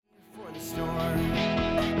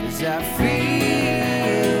'Cause I feel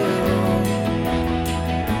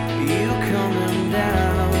you coming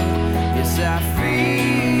down. Yes, I feel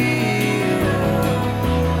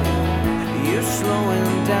you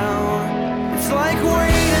slowing down. It's like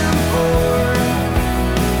waiting for.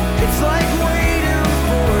 It's like waiting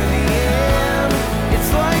for the end.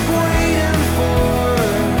 It's like waiting for.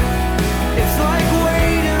 It's like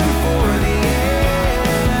waiting for the end.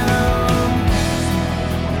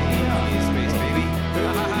 Space, baby.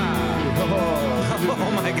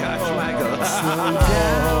 Oh my gosh, Michael.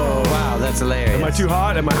 Oh, wow, that's hilarious. Am I too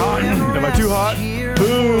hot? Am I hot? Am I too hot?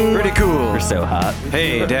 Boom. Pretty cool. We're so hot.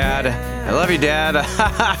 Hey, Dad. I love you, Dad.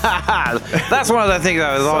 That's one of the things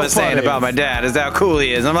I was always saying funny. about my dad is how cool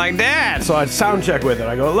he is. I'm like, Dad. So I'd sound check with it.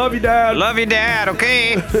 I go, love you, Dad. Love you, Dad.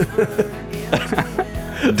 Okay. All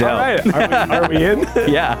right. Are we in?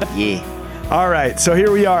 Yeah. Yeah. All right. So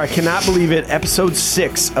here we are. I cannot believe it. Episode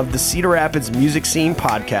 6 of the Cedar Rapids Music Scene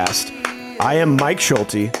Podcast. I am Mike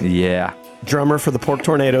Schulte, Yeah. drummer for the Pork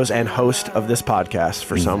Tornadoes and host of this podcast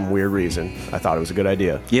for some weird reason. I thought it was a good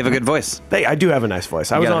idea. You have a good voice. Hey, I do have a nice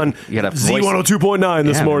voice. I was on you got a voice- Z102.9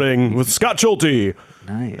 this Yeah. morning with Scott Schulte.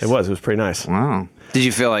 Nice. It was pretty nice. Wow. Did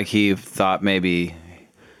you feel like he thought maybe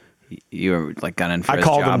you were like gunning for I his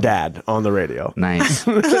called job? him Dad on the radio. Nice.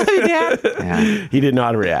 Dad. Yeah. He did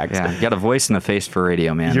not react. Yeah. You got a voice and a face for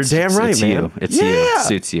radio, man. You're damn right, it's man. You. It's Yeah. you. It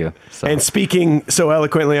suits you. So. And speaking so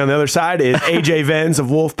eloquently on the other side is AJ Venz of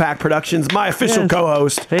Wolfpack Productions, my official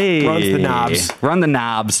co-host. Hey. Runs the knobs. Run the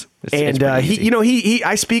knobs. It's And pretty he, easy. you know, he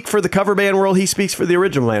I speak for the cover band world. He speaks for the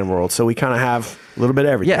original band world. So we kind of have a little bit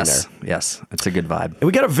of everything Yes. there. Yes. It's a good vibe. And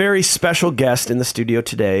we got a very special guest in the studio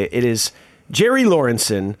today. It is Jerry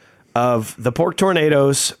Lorenson of the Pork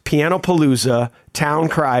Tornadoes, Pianopalooza,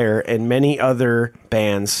 Towncrier, and many other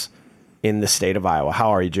bands in the state of Iowa.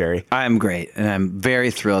 How are you, Jerry? I'm great, and I'm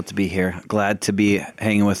very thrilled to be here. Glad to be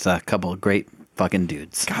hanging with a couple of great fucking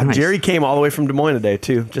dudes. God, Nice. Jerry came all the way from Des Moines today,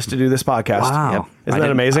 too, just to do this podcast. Wow. Yep. Isn't I that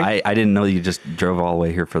didn't- amazing? I didn't know you just drove all the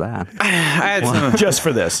way here for that. I had some, Just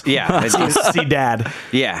for this. yeah, See Dad.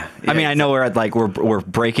 yeah. I mean, I know we're at we're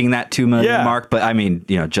breaking that 2 million Yeah. mark, but I mean,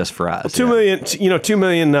 just for us. 2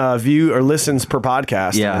 million view or listens per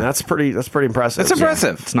podcast. Yeah. I mean, that's pretty impressive. It's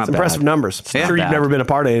impressive. It's not It's impressive bad. numbers. I'm Yeah. sure you've bad. never been a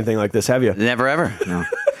part of anything like this, have you? Never ever. No.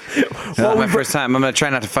 Well, my first time. I'm gonna try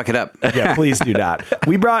not to fuck it up. Yeah, please do not.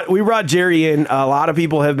 We brought Jerry in. A lot of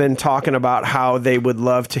people have been talking about how they would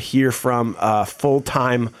love to hear from a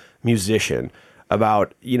full-time musician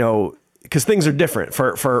about, because things are different.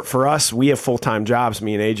 For us, we have full-time jobs,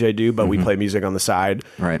 me and AJ do, but we play music on the side.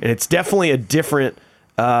 Right. And it's definitely a different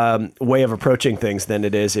way of approaching things than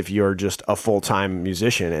it is if you're just a full-time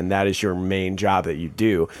musician and that is your main job that you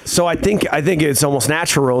do. So I think it's almost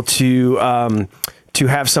natural to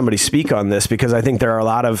have somebody speak on this because I think there are a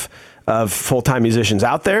lot of full-time musicians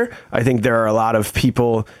out there. I think there are a lot of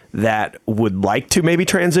people that would like to maybe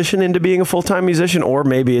transition into being a full-time musician, or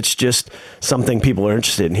maybe it's just something people are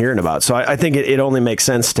interested in hearing about. So I think it only makes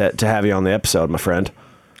sense to have you on the episode, my friend.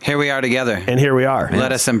 Here we are together. And here we are.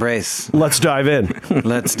 Let us embrace. Let's dive in.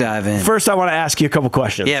 Let's dive in. First, I want to ask you a couple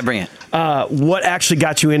questions. Yeah, bring it. What actually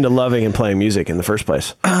got you into loving and playing music in the first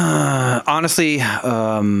place? Honestly,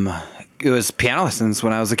 it was piano lessons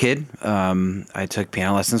when I was a kid. I took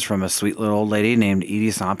piano lessons from a sweet little old lady named Edie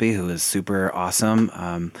Sampi, who was super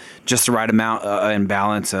awesome. Just the right amount and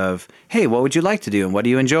balance of, hey, what would you like to do and what do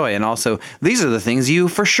you enjoy? And also, these are the things you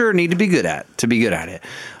for sure need to be good at it.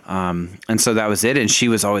 And so that was it. And she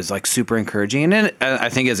was always like super encouraging. And then I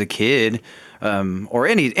think as a kid, or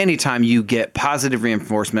any time you get positive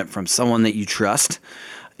reinforcement from someone that you trust,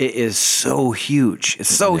 it is so huge. It's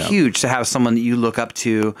so huge to have someone that you look up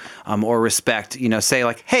to or respect, say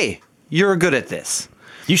like, hey, you're good at this.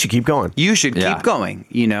 You should keep going. You should keep going,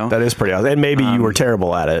 That is pretty awesome. And maybe you were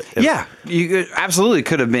terrible at it. Yeah, you absolutely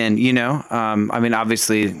could have been, I mean,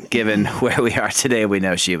 obviously, given where we are today, we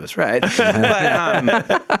know she was right.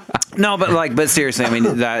 But seriously, I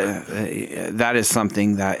mean, that is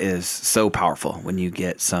something that is so powerful when you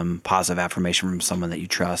get some positive affirmation from someone that you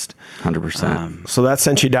trust. 100%. So that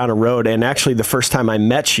sent you down a road. And actually, the first time I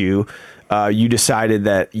met you, you decided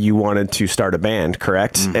that you wanted to start a band,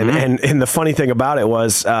 correct? Mm-hmm. And the funny thing about it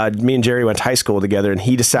was me and Jerry went to high school together, and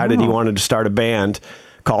he decided he wanted to start a band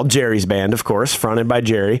called Jerry's Band, of course, fronted by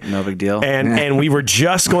Jerry. No big deal. And we were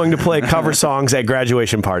just going to play cover songs at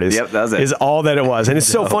graduation parties. Yep, that was it. Is all that it was. And it's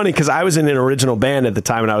so funny because I was in an original band at the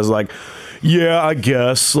time, and I was like, yeah, I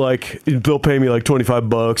guess, like, they'll pay me like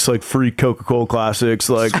 $25, like free Coca-Cola Classics.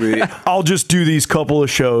 Like, I'll just do these couple of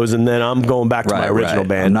shows, and then I'm going back to my original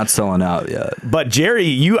band. I'm not selling out yet. But Jerry,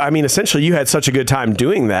 essentially you had such a good time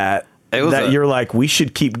doing that that you're like, we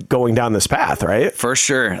should keep going down this path, right? For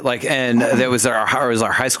sure. Like, and that was our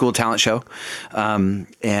high school talent show.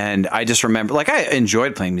 And I just remember, like, I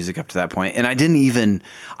enjoyed playing music up to that point, and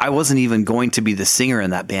I wasn't even going to be the singer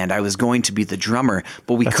in that band. I was going to be the drummer,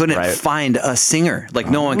 but we couldn't find a singer. Like,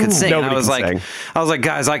 no one could sing. And I was like,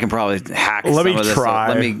 guys, I can probably hack some of this. Try.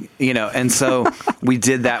 Let me, and so we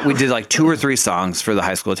did that. We did like 2 or 3 songs for the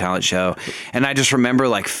high school talent show. And I just remember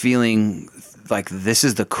like feeling like, this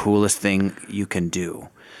is the coolest thing you can do.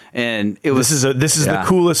 And it was this is the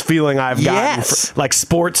coolest feeling I've gotten. Yes. Like,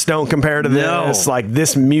 sports don't compare to this. Like,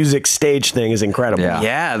 this music stage thing is incredible.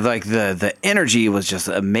 Yeah, like the energy was just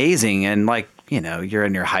amazing. And like, you're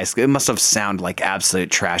in your high school. It must have sounded like absolute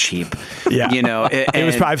trash heap. Yeah. It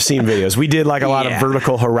was. I've seen videos. We did like a lot of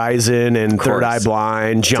Vertical Horizon and Third Eye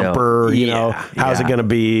Blind, Jumper. How's it gonna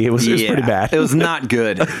be? It was pretty bad. It was not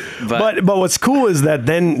good. But what's cool is that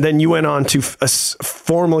then you went on to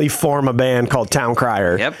formally form a band called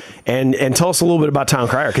Towncrier. Yep. And tell us a little bit about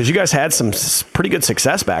Towncrier, because you guys had some pretty good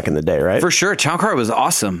success back in the day, right? For sure. Towncrier was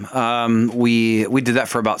awesome. We did that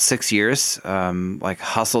for about 6 years. Like,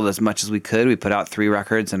 hustled as much as we could. We put out 3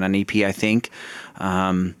 records and an EP, I think.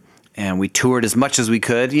 And we toured as much as we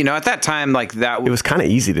could. At that time, like that. It was kind of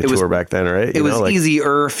easy to tour back then, right? It was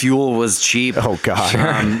easier. Fuel was cheap. Oh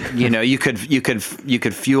God. You could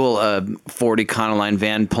fuel a 40 Econoline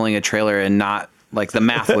van pulling a trailer and not. Like, the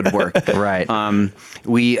math would work. Right.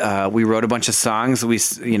 We wrote a bunch of songs.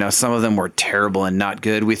 Some of them were terrible and not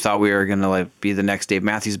good. We thought we were going to be the next Dave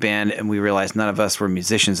Matthews Band, and we realized none of us were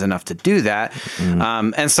musicians enough to do that.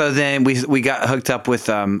 And so then we got hooked up with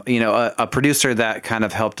a producer that kind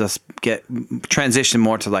of helped us transition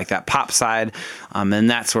more to like that pop side. And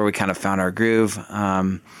that's where we kind of found our groove.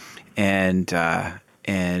 And put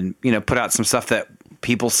out some stuff that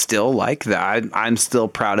people still like, that I'm still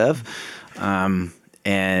proud of. And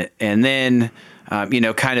then,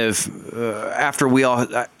 kind of, after we all,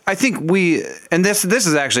 I think and this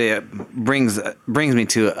is actually brings me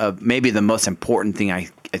to maybe the most important thing I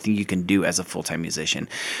think you can do as a full-time musician.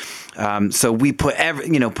 So we put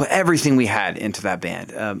everything we had into that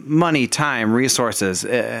band, money, time, resources,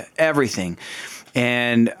 everything.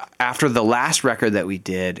 And after the last record that we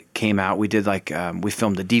did came out, we did we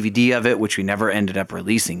filmed a DVD of it, which we never ended up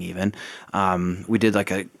releasing even. We did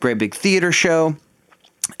like a great big theater show,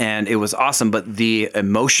 and it was awesome. But the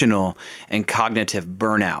emotional and cognitive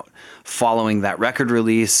burnout following that record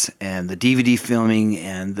release and the DVD filming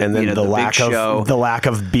and the lack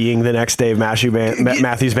of being the next Dave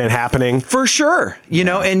Matthews Band happening. For sure.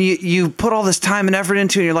 And you put all this time and effort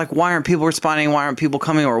into it, and you're like, why aren't people responding? Why aren't people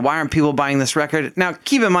coming? Or why aren't people buying this record? Now,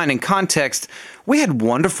 keep in mind, in context, we had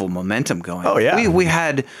wonderful momentum going. Oh, yeah. We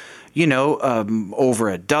had over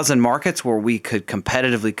a dozen markets where we could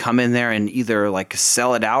competitively come in there and either like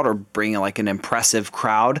sell it out or bring like an impressive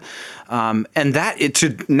crowd. And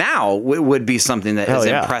that now would be something that is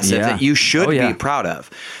impressive that you should be proud of.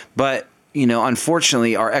 But,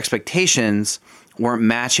 unfortunately, our expectations weren't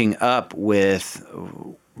matching up with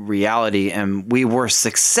reality, and we were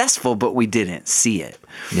successful, but we didn't see it.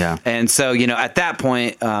 Yeah. And so, at that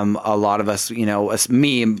point, a lot of us,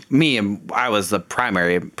 me, and I was the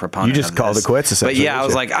primary proponent. You just called it quits, essentially. But I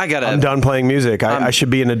was like, I'm done playing music. I should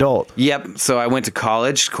be an adult. Yep. So I went to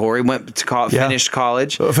college. Corey went to finished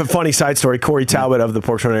college. A funny side story, Corey Talbot of the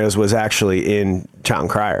Pork Tornadoes was actually in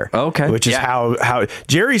Towncrier. Okay. Which is how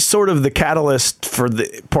Jerry's sort of the catalyst for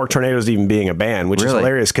the Pork Tornadoes even being a band, which is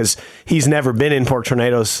hilarious because he's never been in Pork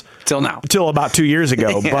Tornadoes till about 2 years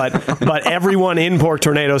ago. But everyone in Pork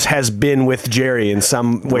Tornadoes has been with Jerry in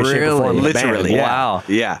some way, shape, or form. Literally. Wow.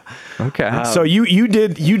 Yeah. Okay. So you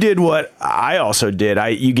did what I also did.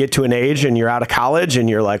 You get to an age and you're out of college and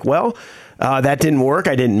you're like, well, that didn't work.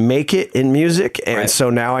 I didn't make it in music. And so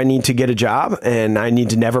now I need to get a job and I need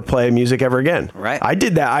to never play music ever again. Right. I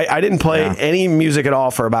did that. I didn't play any music at all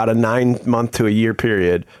for about a 9-month to a year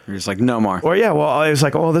period. You're just like, no more. Well, yeah. Well, I was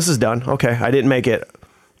like, oh, this is done. Okay. I didn't make it.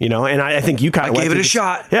 And I think you kind of gave it a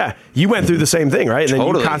shot. Yeah. You went through the same thing, right? And then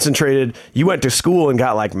you concentrated. You went to school and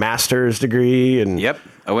got like master's degree. And yep.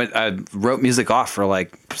 I wrote music off for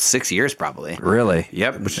like 6 years probably. Really?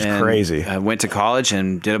 Yep. Which is crazy. I went to college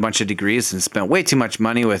and did a bunch of degrees and spent way too much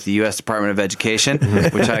money with the U.S. Department of Education,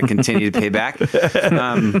 which I continue to pay back.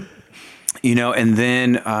 And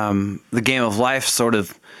then the game of life sort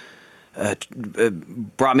of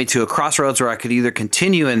brought me to a crossroads where I could either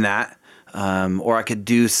continue in that, or I could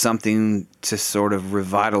do something to sort of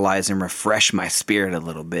revitalize and refresh my spirit a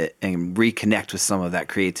little bit and reconnect with some of that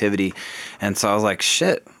creativity. And so I was like,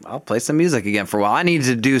 shit, I'll play some music again for a while. I needed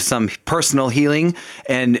to do some personal healing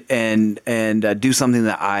and do something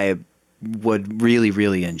that I would really,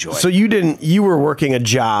 really enjoy. So you were working a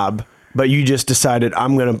job, but you just decided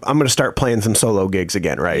I'm gonna start playing some solo gigs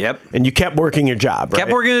again, right? Yep. And you kept working your job, right?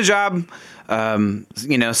 Kept working a job.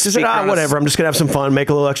 Just said, whatever. I'm just gonna have some fun, make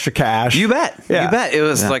a little extra cash. You bet. Yeah. You bet. It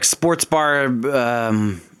was like sports bar,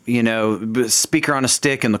 speaker on a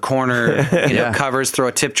stick in the corner, covers, throw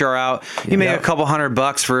a tip jar out. You made a couple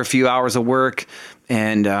 $100 for a few hours of work,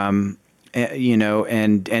 and did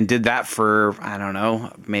that for, I don't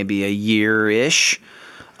know, maybe a year-ish.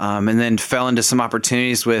 And then fell into some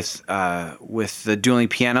opportunities with the dueling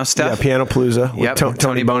piano stuff. Yeah, Pianopalooza with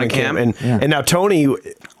Tony Bonenkamp. And now Tony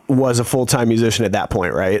was a full-time musician at that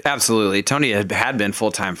point, right? Absolutely. Tony had been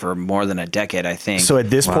full-time for more than a decade, I think. So at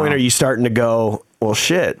this point, are you starting to go, well,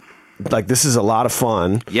 shit, like this is a lot of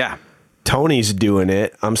fun. Yeah. Tony's doing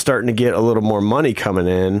it. I'm starting to get a little more money coming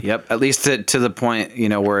in. Yep. At least to the point,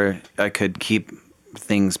 where I could keep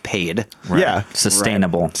things paid. Right. Yeah.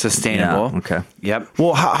 Sustainable. Right. Sustainable. Yeah. Okay. Yep.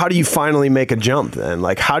 Well, how do you finally make a jump then?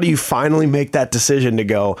 Like, how do you finally make that decision to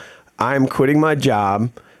go, I'm quitting my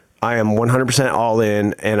job, I am 100% all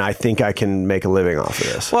in, and I think I can make a living off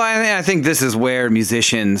of this? Well, I think this is where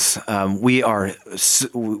musicians, we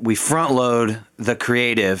front load the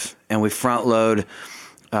creative, and we front load,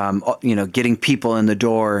 getting people in the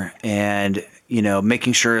door, and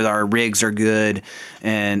making sure that our rigs are good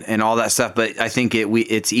and all that stuff. But I think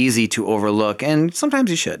it's easy to overlook, and sometimes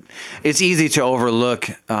you should. It's easy to overlook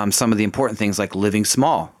some of the important things like living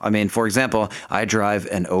small. I mean, for example, I drive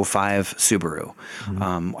an '05 Subaru.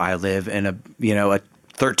 Mm-hmm. I live in a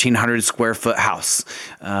 1,300 square foot house.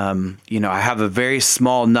 I have a very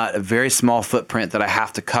small a very small footprint that I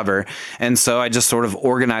have to cover. And so I just sort of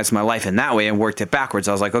organized my life in that way and worked it backwards.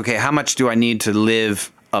 I was like, okay, how much do I need to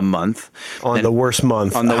live a month? On the worst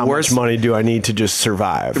month, how much money do I need to just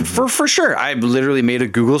survive? For sure. I literally made a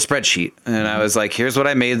Google spreadsheet, and I was like, here's what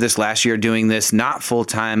I made this last year doing this, not full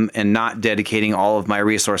time and not dedicating all of my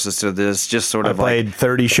resources to this, just sort of played like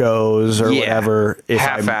 30 shows or whatever.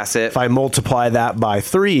 Half-ass it. If I multiply that by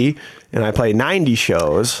 3 and I play 90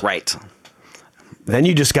 shows. Right. Then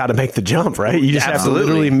you just got to make the jump, right? You just have to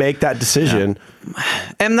literally make that decision.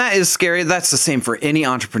 Yeah. And that is scary. That's the same for any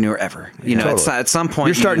entrepreneur ever. Totally. At some point,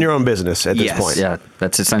 you're starting your own business at this point. Yeah,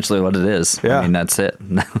 that's essentially what it is. Yeah. I mean, that's it.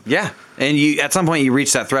 Yeah. And at some point you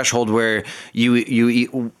reach that threshold where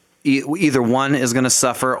you either one is going to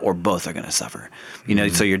suffer or both are going to suffer.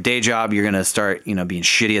 So your day job, you're going to start, being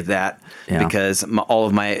shitty at that because all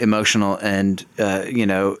of my emotional and,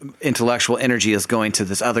 intellectual energy is going to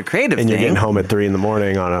this other creative thing. And you're getting home at 3 a.m.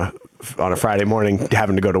 on a Friday morning,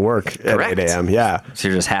 having to go to work at 8 a.m. Yeah. So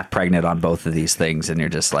you're just half pregnant on both of these things, and you're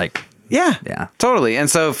just like, yeah, totally. And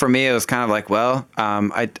so for me, it was kind of like, well,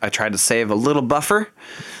 I tried to save a little buffer,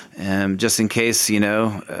 just in case,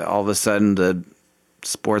 all of a sudden the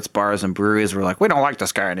sports bars and breweries were like, we don't like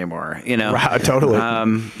this guy anymore, Right, totally.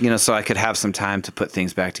 So I could have some time to put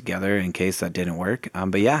things back together in case that didn't work.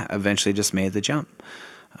 But yeah, eventually just made the jump.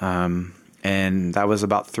 And that was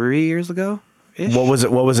about 3 years ago. What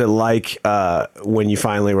was it like when you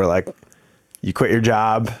finally were like, you quit your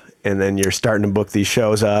job and then you're starting to book these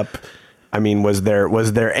shows up? I mean, was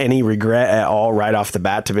there any regret at all right off the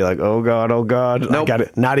bat to be like, oh God, nope.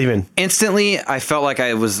 Not even? Instantly, I felt like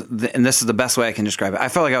I was, and this is the best way I can describe it, I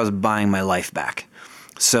felt like I was buying my life back.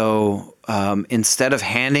 So instead of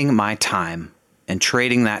handing my time and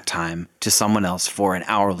trading that time to someone else for an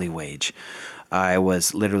hourly wage, I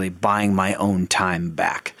was literally buying my own time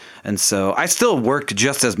back. And so I still worked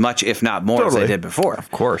just as much, if not more, as I did before. Of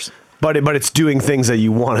course. But it's doing things that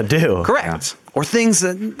you want to do. Correct. Yeah. Or things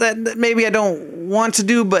that maybe I don't want to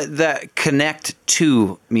do, but that connect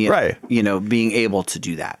to me, right. Being able to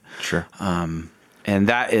do that. Sure. And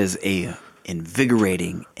that is a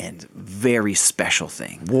invigorating and very special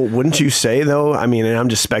thing. Well, wouldn't you say, though, I mean, and I'm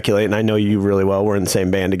just speculating, I know you really well, we're in the same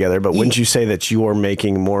band together, but wouldn't you say that you're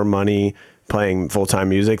making more money playing full-time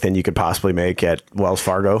music than you could possibly make at Wells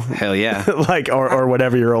Fargo? Hell yeah. or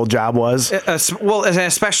whatever your old job was? Well,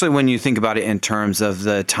 especially when you think about it in terms of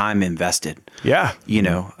the time invested. Yeah.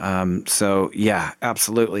 So yeah,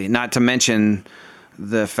 absolutely. Not to mention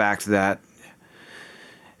the fact that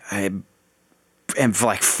I am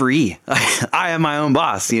like free. I am my own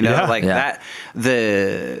boss, that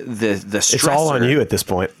the stress. It's all on you at this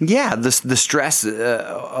point. Yeah. The stress,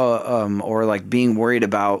 or like being worried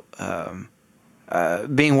about,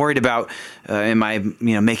 am I,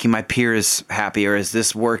 making my peers happy, or is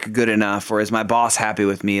this work good enough, or is my boss happy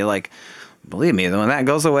with me? Like, believe me, when that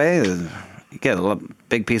goes away, you get a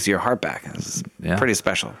big piece of your heart back. It's pretty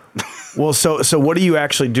special. Well, so what are you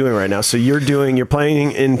actually doing right now? So you're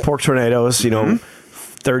playing in Pork Tornadoes,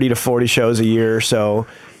 30 to 40 shows a year or so.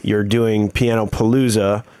 You're doing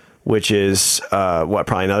Pianopalooza, which is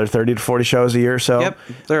probably another 30 to 40 shows a year or so. Yep,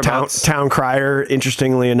 thereabouts. Towncrier,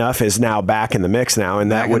 interestingly enough, is now back in the mix now,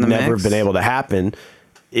 and that would never have been able to happen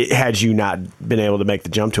had you not been able to make the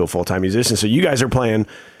jump to a full-time musician. So you guys are playing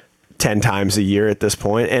 10 times a year at this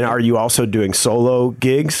point. And are you also doing solo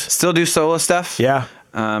gigs? Still do solo stuff. Yeah.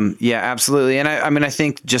 Yeah, absolutely. And I mean, I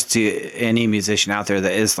think just to any musician out there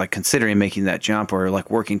that is like considering making that jump or like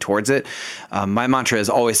working towards it, my mantra is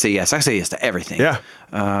always say yes. I say yes to everything. Yeah.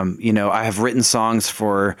 You know, I have written songs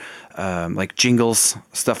for like jingles,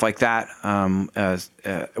 stuff like that,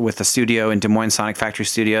 with the studio in Des Moines Sonic Factory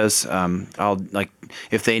Studios. I'll like,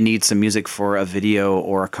 if they need some music for a video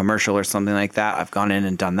or a commercial or something like that, I've gone in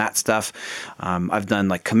and done that stuff. I've done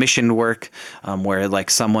like commissioned work where like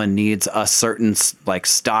someone needs a certain like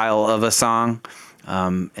style of a song.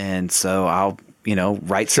 And so I'll, you know,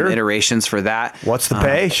 write some iterations for that. What's the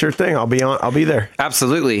pay? Sure thing. I'll be there.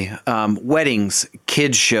 Absolutely. Weddings,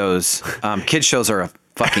 kids shows. Kids shows are a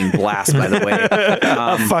fucking blast, by the way.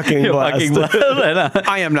 A fucking blast.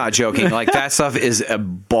 I am not joking. Like, that stuff is a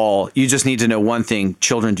ball. You just need to know one thing.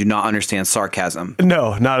 Children do not understand sarcasm.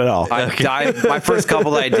 No, not at all. My first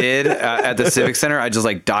couple that I did at the Civic Center, I just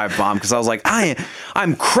like dive bombed because I was like,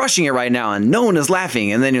 I'm crushing it right now and no one is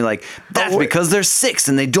laughing. And then you're like, that's because they're 6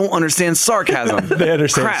 and they don't understand sarcasm. They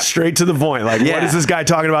understand straight to the point. Like, what is this guy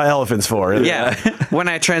talking about elephants for? Yeah. When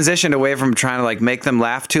I transitioned away from trying to like make them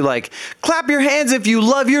laugh to like, clap your hands if you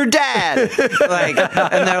love your dad. Like,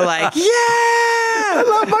 and they're like, yeah, I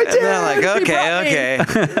love my dad. And they're like,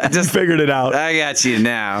 okay. Just figured it out. I got you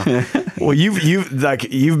now. Well, you've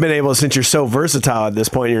been able, since you're so versatile at this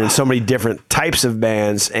point, you're in so many different types of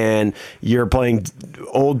bands and you're playing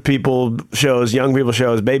old people shows, young people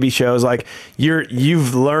shows, baby shows. Like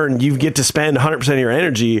you've learned, you get to spend 100% of your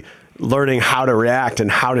energy learning how to react and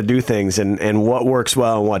how to do things and what works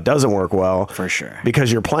well and what doesn't work well. For sure.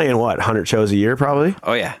 Because you're playing 100 shows a year probably?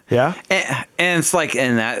 Oh yeah. Yeah. And it's like,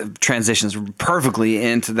 and that transitions perfectly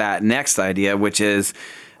into that next idea, which is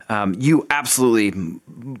you absolutely,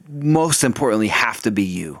 most importantly, have to be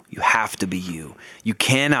you. You have to be you. You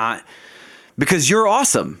cannot, because you're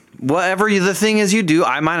awesome. Whatever the thing is you do,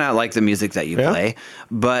 I might not like the music that you play,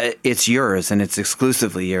 but it's yours and it's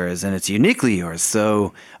exclusively yours and it's uniquely yours.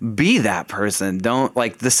 So be that person. Don't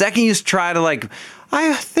like the second you try to like,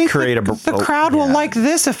 I think the crowd will like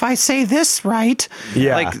this if I say this right.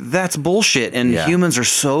 Yeah. Like that's bullshit. And humans are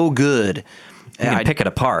so good. You can pick it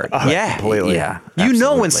apart. Yeah. Completely. Yeah. You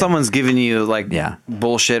know when someone's giving you like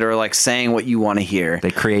bullshit or like saying what you want to hear. They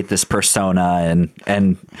create this persona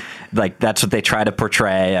and like that's what they try to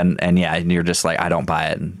portray and you're just like, I don't buy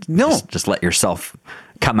it. And just let yourself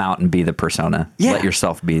come out and be the persona. Yeah. Let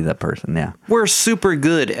yourself be the person. Yeah. We're super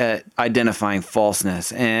good at identifying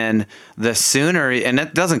falseness, and the sooner, and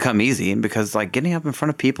it doesn't come easy because like getting up in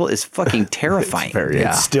front of people is fucking terrifying.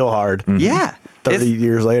 It's still hard. Mm-hmm. Yeah. 30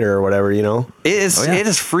 years later or whatever, you know? It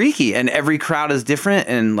is freaky, and every crowd is different,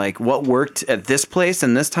 and like what worked at this place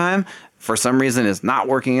and this time for some reason is not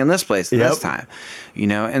working in this place this time, you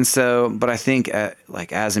know? And so, but I think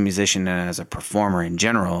like as a musician and as a performer in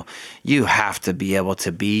general, you have to be able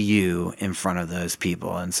to be you in front of those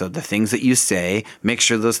people. And so the things that you say, make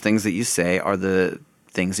sure those things that you say are the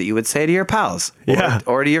things that you would say to your pals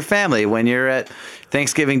or to your family when you're at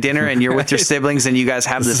Thanksgiving dinner and you're with your siblings and you guys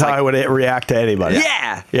have this is how I would react to anybody.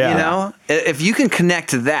 Yeah. You know, if you can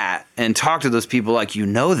connect to that and talk to those people like you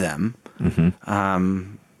know them,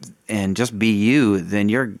 and just be you, then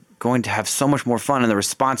you're going to have so much more fun and the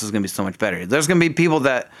response is going to be so much better. There's going to be people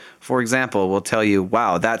that, for example, will tell you,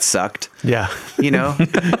 wow, that sucked. Yeah. You know?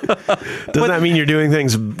 Doesn't that mean you're doing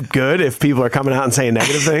things good if people are coming out and saying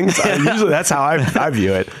negative things? Usually that's how I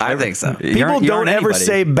view it. I think so. People don't ever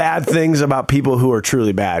say bad things about people who are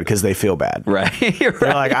truly bad because they feel bad. Right. They're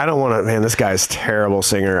like, I don't want to, man, this guy's a terrible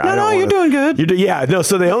singer. You're doing good.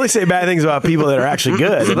 So they only say bad things about people that are actually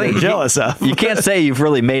good and they're jealous of. You can't say you've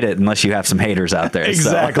really made it unless you have some haters out there.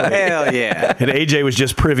 Exactly. So. Hell yeah. And AJ was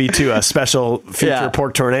just privy to a special future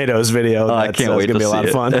Pork Tornadoes video. I can't wait to see it. It's going to be a lot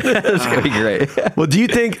of fun. It's going to be great. Well, do you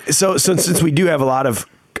think, so since we do have a lot of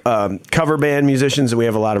cover band musicians and we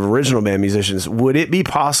have a lot of original band musicians, would it be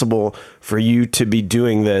possible for you to be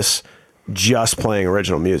doing this just playing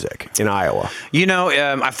original music in Iowa? You know,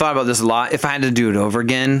 I've thought about this a lot. If I had to do it over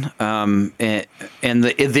again,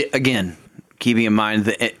 again, keeping in mind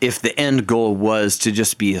that if the end goal was to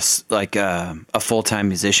just be a full-time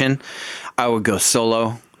musician, I would go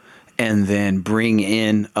solo and then bring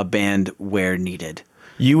in a band where needed.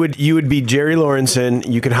 You would be Jerry Lorenson.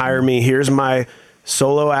 You can hire me. Here's my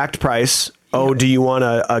solo act price. Oh, do you want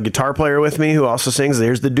a guitar player with me who also sings?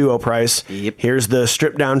 Here's the duo price. Yep. Here's the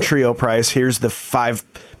stripped down trio price. Here's the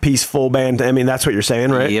 5-piece full band. I mean, that's what you're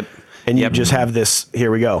saying, right? Yep. And you just have this, here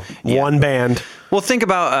we go. Yeah. One band. Well, think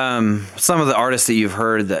about some of the artists that you've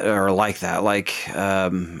heard that are like that, like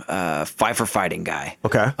Fight for Fighting guy.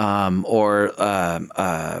 Okay. Or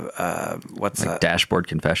what's Like that? Dashboard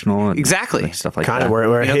Confessional. And Exactly. like stuff like Kind that. of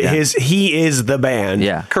where he is the band.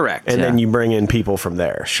 Yeah. Correct. And Yeah. then you bring in people from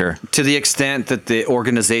there. Sure. To the extent that the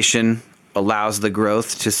organization allows the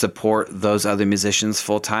growth to support those other musicians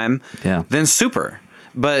full time, Yeah. then super.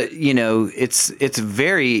 But it's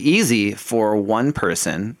very easy for one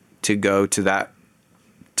person to go to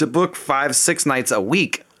book 5-6 nights a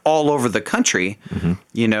week all over the country,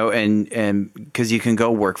 and because you can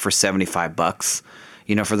go work for $75,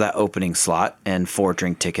 for that opening slot and 4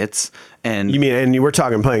 drink tickets. And You mean, and you were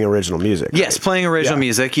talking playing original music. yes, right? playing original Yeah.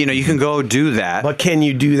 music, you can go do that. But can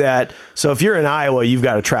you do that? So if you're in Iowa, you've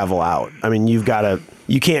got to travel out. I mean, you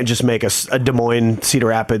can't just make a Des Moines, Cedar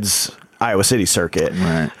Rapids, Iowa City circuit.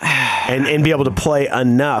 Right. And be able to play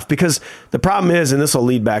enough, because the problem is, and this will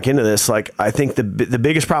lead back into this, like I think the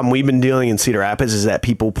biggest problem we've been dealing in Cedar Rapids is that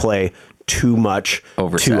people play too much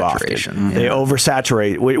too often. Oversaturation. They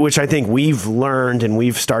oversaturate, which I think we've learned and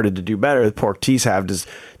we've started to do better. The Pork Tees have, is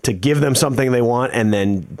to give them something they want and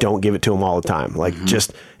then don't give it to them all the time. Like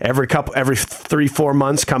just every 3-4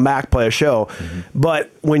 months, come back, play a show.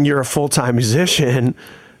 But when you're a full-time musician,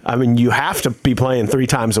 I mean, you have to be playing 3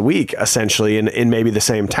 times a week, essentially, in maybe the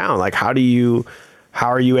same town. Like, how are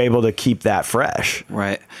you able to keep that fresh?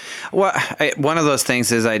 Right. Well, one of those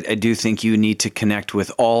things is I do think you need to connect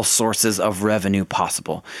with all sources of revenue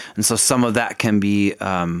possible. And so some of that can be,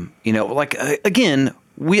 again,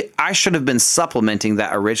 I should have been supplementing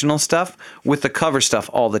that original stuff with the cover stuff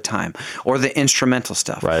all the time, or the instrumental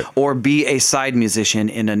stuff, Right. or be a side musician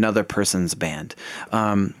in another person's band.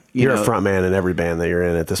 You're a front man in every band that you're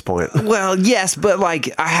in at this point. Well, yes, but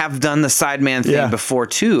like I have done the sideman thing Yeah. before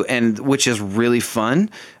too, and which is really fun.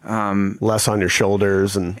 Less on your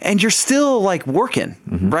shoulders And you're still like working,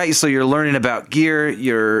 right? So you're learning about gear,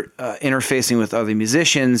 you're interfacing with other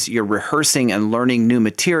musicians, you're rehearsing and learning new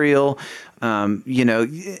material.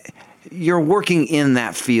 You're working in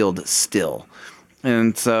that field still.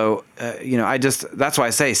 And so, that's why I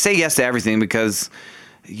say yes to everything, because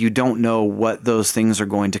you don't know what those things are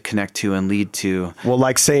going to connect to and lead to. Well,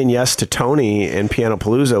 like saying yes to Tony and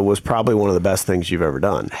Pianopalooza was probably one of the best things you've ever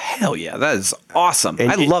done. Hell yeah, that is awesome.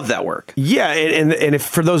 And I love that work. Yeah, and if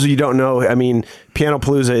for those of you who don't know, I mean,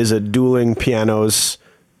 Pianopalooza is a dueling pianos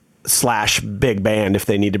 / big band if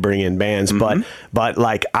they need to bring in bands, but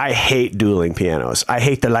like I hate dueling pianos. I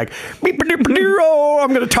hate the like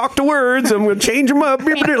I'm gonna talk to words, I'm gonna change them up.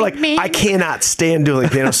 Like I cannot stand dueling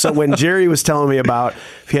pianos. So when Jerry was telling me about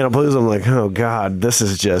Pianopalooza, I'm like, oh god, this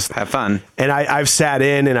is just Have fun. And I've sat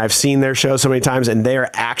in and I've seen their show so many times, and they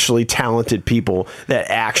are actually talented people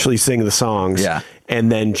that actually sing the songs. Yeah. And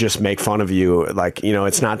then just make fun of you, like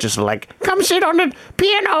it's not just like come sit on the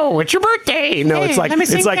piano, it's your birthday. No, it's like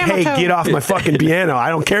hey, get off my fucking piano. I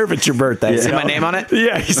don't care if it's your birthday. See my name on it?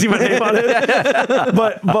 Yeah, you see my name on it.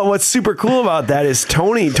 But what's super cool about that is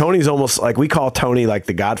Tony's almost like, we call Tony like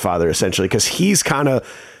the Godfather essentially, because he's kind of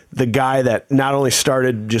the guy that not only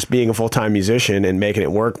started just being a full-time musician and making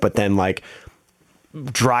it work, but then like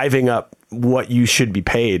driving up what you should be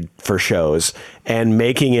paid for shows and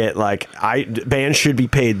making it like bands should be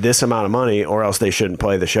paid this amount of money or else they shouldn't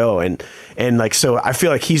play the show. And like, so I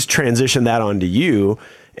feel like he's transitioned that onto you,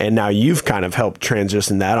 and now you've kind of helped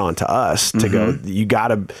transition that onto us to go, you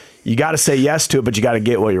gotta say yes to it, but you got to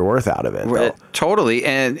get what you're worth out of it. Though. Totally.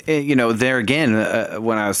 And, there again,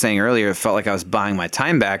 when I was saying earlier, it felt like I was buying my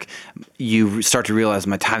time back. You start to realize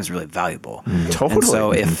my time is really valuable.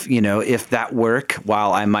 Totally. And so if that work,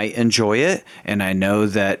 while I might enjoy it, and I know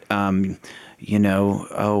that, we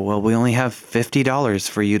only have $50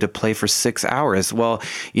 for you to play for 6 hours. Well,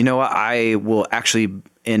 you know what? I will actually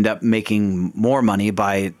end up making more money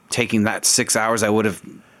by taking that 6 hours I would have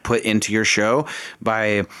put into your show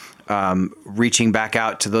by reaching back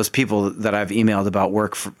out to those people that I've emailed about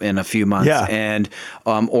work in a few months, Yeah. and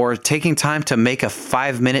or taking time to make a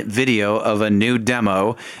 5-minute video of a new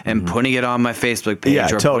demo and putting it on my Facebook page, Yeah, or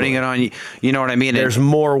totally. putting it on, you know what I mean? There's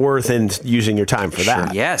more worth in using your time for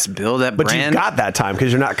that. Yes, build that But brand. you've got that time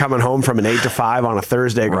because you're not coming home from an 8 to 5 on a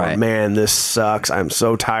Thursday going, Right. man, this sucks. I'm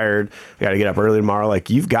so tired. I got to get up early tomorrow. Like,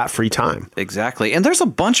 you've got free time. Exactly. And there's a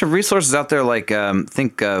bunch of resources out there, like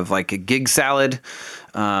think of like a Gig Salad.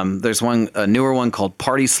 There's a newer one called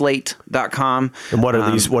partyslate.com. And what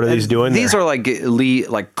are these? What are these doing? These are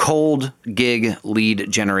like cold gig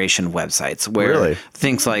lead generation websites where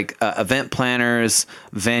things like event planners,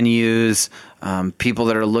 venues, people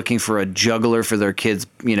that are looking for a juggler for their kids,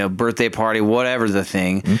 birthday party, whatever the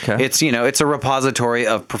thing. Okay. It's a repository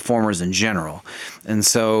of performers in general. And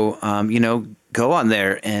so, go on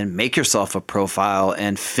there and make yourself a profile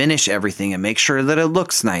and finish everything and make sure that it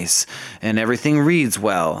looks nice and everything reads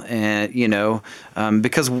well. And,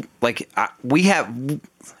 because we have,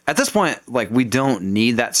 at this point, we don't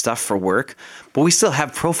need that stuff for work, but we still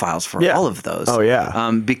have profiles for all of those. Oh,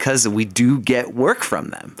 yeah. Because we do get work from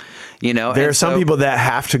them, There are some people that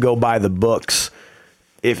have to go buy the books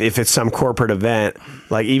if it's some corporate event,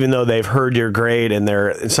 even though they've heard you're great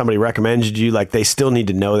and somebody recommended you, they still need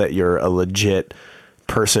to know that you're a legit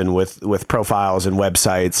person with profiles and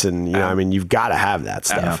websites, and you've got to have that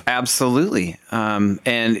stuff. Absolutely. And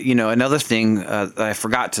another thing that I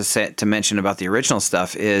forgot to mention about the original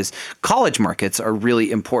stuff is college markets are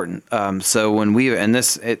really important. So when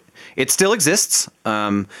it still exists.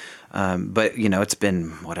 But it's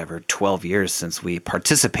been 12 years since we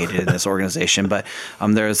participated in this organization. But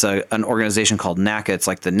there's an organization called NACA. It's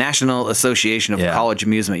like the National Association of College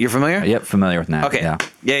Amusement. You're familiar? Yep, familiar with NACA. Okay.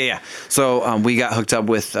 Yeah. So we got hooked up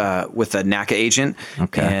with a NACA agent.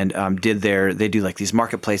 Okay. And they do these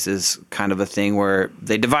marketplaces, kind of a thing where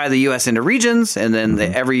they divide the U.S. into regions, and then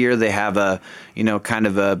every year they have a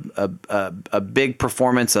big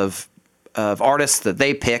performance of artists that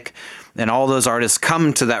they pick. And all those artists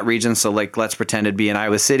come to that region. So let's pretend it'd be in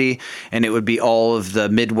Iowa City, and it would be all of the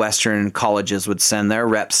Midwestern colleges would send their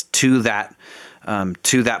reps to that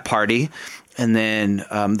party. And then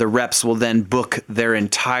the reps will then book their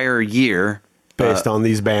entire year based on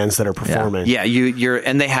these bands that are performing. Yeah,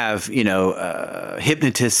 and they have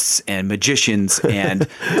hypnotists and magicians and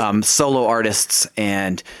solo artists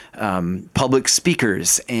and public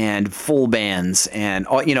speakers and full bands and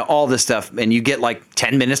all this stuff, and you get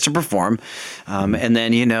 10 minutes to perform, and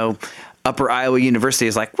then Upper Iowa University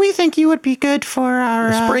is we think you would be good for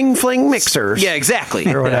our spring fling mixers. Yeah, exactly.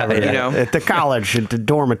 Or whatever. At the college, at the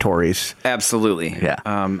dormitories. Absolutely. Yeah.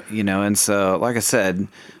 And so, like I said,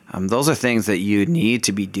 those are things that you need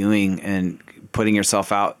to be doing and putting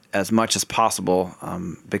yourself out as much as possible,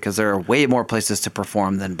 because there are way more places to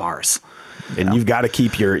perform than bars. And you've got to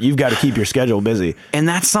keep your schedule busy. And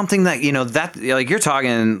that's something that you're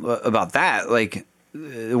talking about that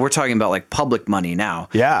we're talking about public money now.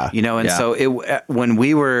 Yeah. So when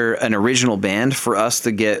we were an original band, for us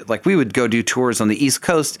to get we would go do tours on the East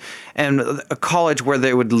Coast, and a college where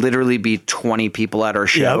there would literally be 20 people at our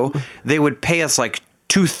show, they would pay us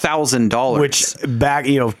 $2,000, which back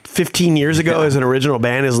 15 years ago as an original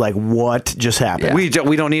band is what just happened. We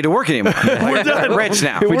don't need to work anymore. We're done. We're rich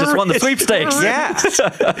now. We just won the sweepstakes. Yeah.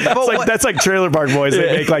 That's like Trailer Park Boys.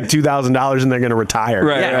 They make $2,000 and they're going to retire.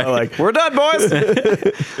 Right. Yeah. We're done, boys.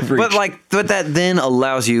 but that then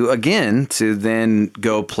allows you again to then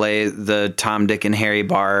go play the Tom, Dick, and Harry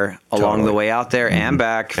bar along the way out there and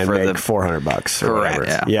back and for make the $400 or correct.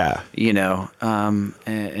 whatever. Yeah.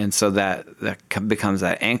 And so that becomes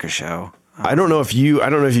that anchor show. I don't know if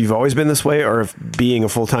you've always been this way or if being a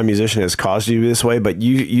full-time musician has caused you to be this way, but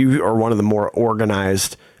you are one of the more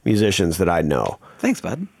organized musicians that I know. Thanks,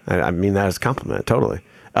 bud. I mean that as a compliment, totally.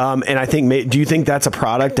 And I think, do you think that's a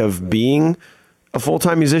product of being a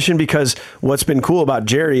full-time musician? Because what's been cool about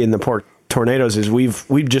Jerry and the Pork Tornadoes is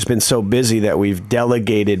we've just been so busy that we've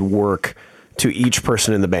delegated work to each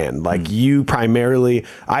person in the band. I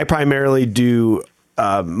primarily do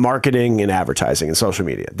marketing and advertising and social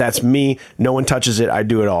media. That's me. No one touches it. I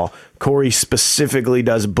do it all. Corey specifically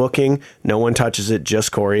does booking. No one touches it,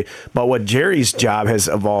 just Corey. But what Jerry's job has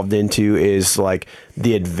evolved into is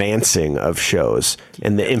the advancing of shows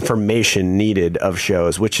and the information needed of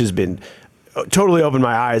shows, which has been totally opened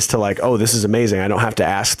my eyes to oh, this is amazing. I don't have to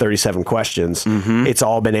ask 37 questions. Mm-hmm. It's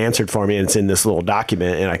all been answered for me, and it's in this little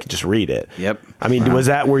document, and I can just read it. Yep. I mean,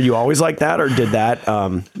 were you always like that, or did that?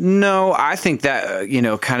 No, I think that,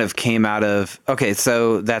 kind of came out of, okay,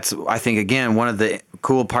 so that's, I think, again, one of the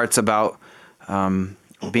cool parts about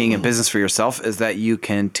being in business for yourself is that you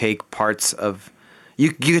can take parts of,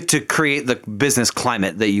 you get to create the business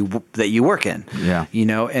climate that you work in. Yeah.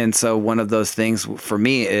 And so one of those things for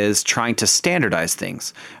me is trying to standardize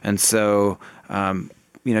things. And so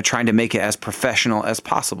trying to make it as professional as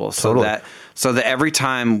possible, so that every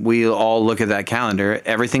time we all look at that calendar,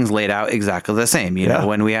 everything's laid out exactly the same. You know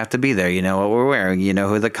when we have to be there. You know what we're wearing. You know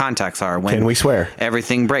who the contacts are. When can we swear?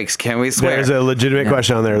 Everything breaks. Can we swear? There's a legitimate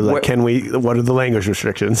question on there. Like, what are the language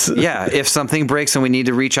restrictions? Yeah. If something breaks and we need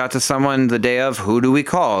to reach out to someone the day of, who do we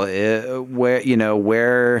call?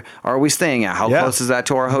 Where are we staying at? How close is that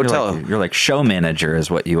to our hotel? You're like show manager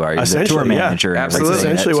is what you are. You're the Essentially, tour manager. yeah. And Absolutely.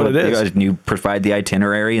 everything. Essentially That's what it is. You guys, you provide the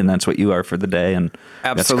itinerary, and that's what you are for the day. And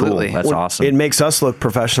Absolutely. that's cool. That's awesome. It makes us look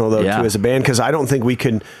professional though too as a band, because I don't think we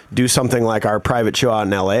can do something like our private show out in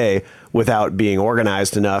LA without being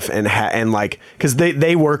organized enough and like, because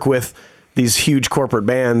they work with these huge corporate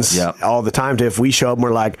bands all the time. If we show up and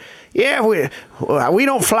we're like, yeah, we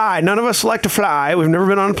don't fly. None of us like to fly. We've never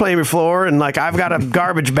been on a plane before. And like, I've got a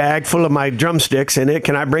garbage bag full of my drumsticks in it.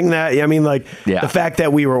 Can I bring that? I mean, like the fact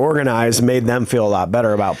that we were organized made them feel a lot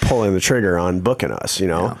better about pulling the trigger on booking us, you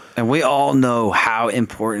know? Yeah. And we all know how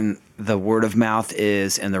important the word of mouth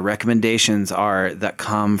is, and the recommendations are that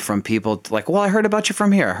come from people like, well, I heard about you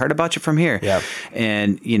from here. I heard about you from here. Yeah.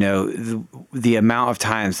 And, the amount of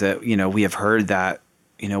times that, we have heard that,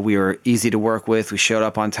 we were easy to work with. We showed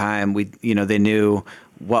up on time. They knew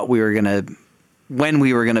what we were going to, when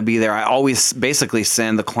we were going to be there. I always basically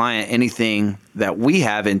send the client anything that we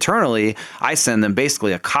have internally. I send them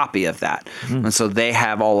basically a copy of that. And so they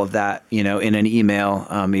have all of that, in an email.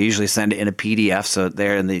 I usually send it in a PDF. So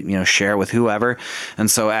there, and they, share with whoever.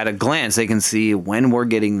 And so at a glance, they can see when we're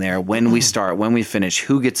getting there, when we start, when we finish,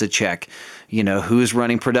 who gets a check, who's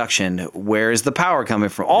running production, where is the power coming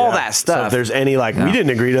from, all that stuff. So if there's any we didn't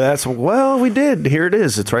agree to that, so well, we did. Here it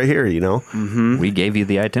is. It's right here. We gave you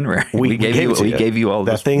the itinerary. We gave you all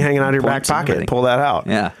that thing hanging out of your back pocket. Pull that out.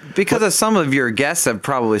 Yeah, because as some of your guests have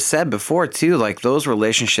probably said before too, like those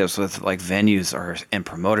relationships with like venues and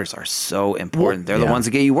promoters are so important. They're the ones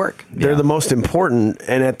that get you work. They're the most important,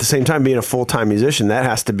 and at the same time, being a full-time musician, that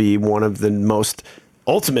has to be one of the most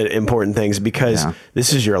ultimate important things, because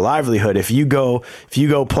this is your livelihood. If you go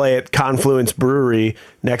play at Confluence Brewery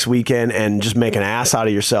next weekend and just make an ass out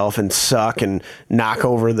of yourself and suck and knock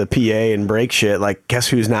over the PA and break shit, like, guess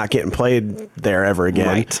who's not getting played there ever again?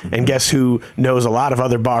 Right. And guess who knows a lot of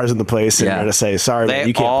other bars in the place and they're going to say, sorry, man,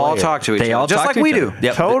 you can't all play talk to each They other, all just talk like to we each do. other.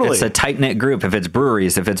 Yep. Totally. It's a tight-knit group. If it's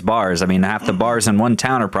breweries, if it's bars, I mean, half the bars in one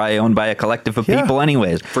town are probably owned by a collective of people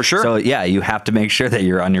anyways. For sure. So yeah, you have to make sure that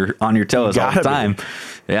you're on your toes all the time.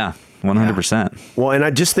 Yeah. 100%. Well, and I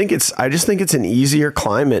just think it's an easier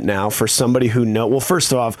climate now for somebody who well,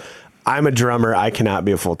 first off, I'm a drummer. I cannot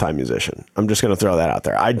be a full-time musician. I'm just going to throw that out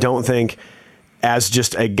there. I don't think, as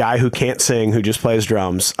just a guy who can't sing, who just plays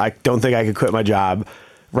drums, I don't think I could quit my job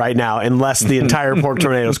right now, unless the entire Pork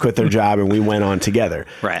Tornadoes quit their job and we went on together.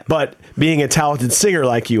 Right. But being a talented singer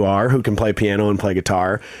like you are, who can play piano and play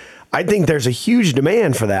guitar, I think there's a huge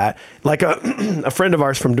demand for that. Like a friend of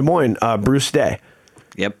ours from Des Moines, Bruce Day.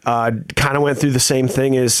 Yep. Kind of went through the same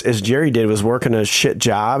thing as Jerry did, was working a shit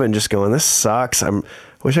job and just going, this sucks.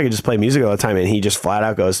 Wish I could just play music all the time. And he just flat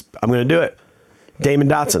out goes, I'm going to do it. Damon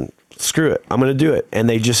Dotson, screw it. I'm going to do it. And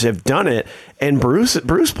they just have done it. And Bruce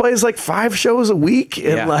plays like 5 shows a week.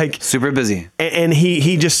 And like super busy. And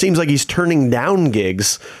he just seems like he's turning down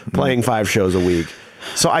gigs playing 5 shows a week.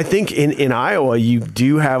 So I think in Iowa, you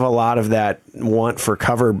do have a lot of that want for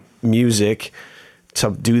cover music, to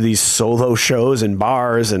do these solo shows in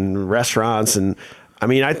bars and restaurants. And I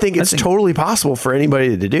mean, I think it's totally possible for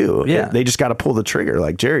anybody to do. Yeah. They just got to pull the trigger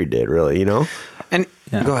like Jerry did, really, And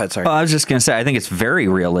go ahead, sorry. Well, I was just going to say, I think it's very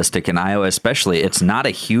realistic in Iowa, especially. It's not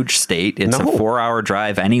a huge state. It's a 4-hour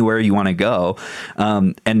drive anywhere you want to go.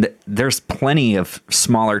 And there's plenty of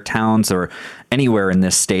smaller towns or anywhere in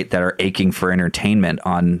this state that are aching for entertainment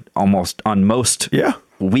on most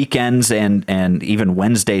weekends and even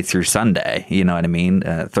Wednesday through Sunday. You know what I mean?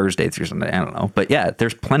 Thursday through Sunday. I don't know. But yeah,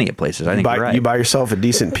 there's plenty of places. I think you're right. You buy yourself a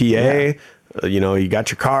decent PA. You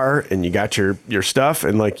got your car and you got your stuff,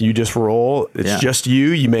 and like you just roll. It's just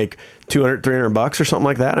you make $200-$300 or something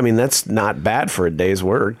like that. I mean, that's not bad for a day's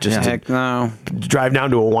work. Just to drive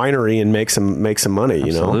down to a winery and make some money.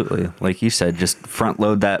 Absolutely. Like you said, just front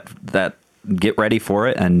load that, get ready for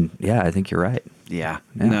it, and yeah, I think you're right. Yeah.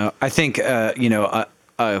 No, I think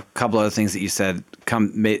a couple other things that you said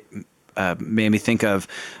made me think of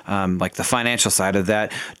like the financial side of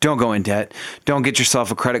that. Don't go in debt. Don't get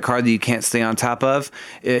yourself a credit card that you can't stay on top of.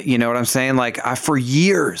 You know what I'm saying? Like for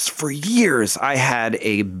years, I had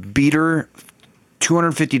a beater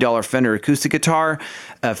 $250 Fender acoustic guitar,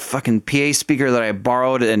 a fucking PA speaker that I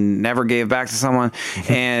borrowed and never gave back to someone,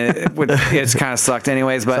 and it's kind of sucked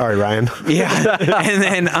anyways. But sorry, Ryan. Yeah, and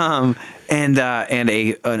then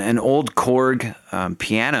an old Korg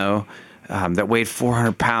piano that weighed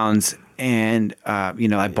 400 pounds. And,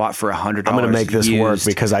 I bought for $100. I'm going to make this work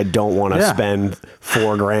because I don't want to spend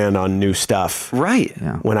 $4,000 on new stuff. Right.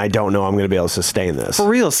 Yeah. When I don't know I'm going to be able to sustain this. For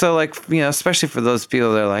real. So especially for those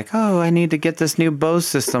people that are like, oh, I need to get this new Bose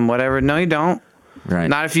system, whatever. No, you don't. Right.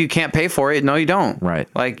 Not if you can't pay for it. No, you don't. Right.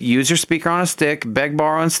 Like, use your speaker on a stick, beg,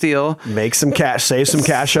 borrow, and steal. Make some cash, save some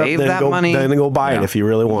cash up, Save then that go, money. then go buy it if you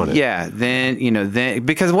really want it. Yeah. Then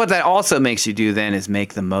because what that also makes you do then is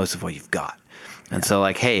make the most of what you've got. And so,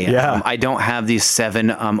 like, hey, I don't have these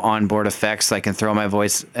 7 onboard effects. I can throw my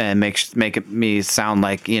voice and make me sound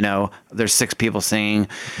like, there's 6 people singing.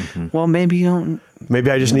 Mm-hmm. Well, maybe you don't.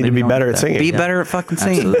 Maybe I just need to be better at singing. Be better at fucking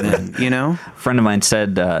singing, then, A friend of mine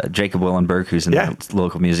said, Jacob Willenberg, who's in the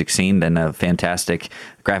local music scene and a fantastic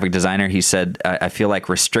graphic designer, he said, I feel like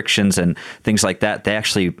restrictions and things like that, they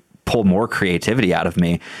actually pull more creativity out of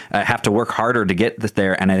me. I have to work harder to get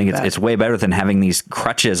there, and I think it's way better than having these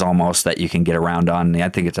crutches almost that you can get around on. I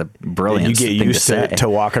think it's a brilliant thing to say. You get used to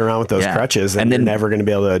walking around with those crutches, and then you're never going to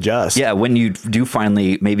be able to adjust. Yeah, when you do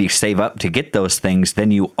finally maybe save up to get those things,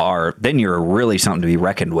 then you're really something to be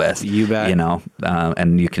reckoned with. You bet.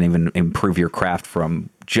 And you can even improve your craft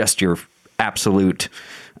from just your absolute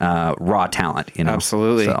raw talent,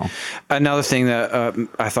 Absolutely. So. Another thing that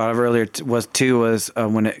I thought of earlier was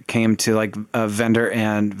when it came to like vendor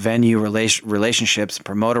and venue relationships,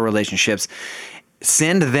 promoter relationships.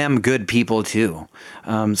 Send them good people too.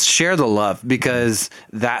 Share the love, because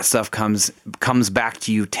that stuff comes back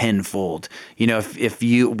to you tenfold. If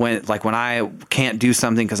you when I can't do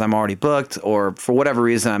something because I'm already booked, or for whatever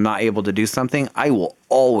reason I'm not able to do something, I will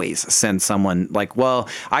always send someone like, well,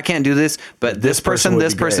 I can't do this, but this person,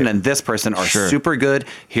 and this person are super good.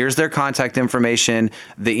 Here's their contact information.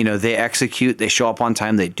 They execute, they show up on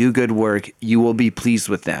time, they do good work. You will be pleased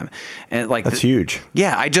with them. And that's huge.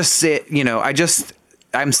 Yeah, I just say,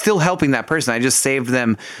 I'm still helping that person. I just saved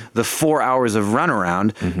them the 4 hours of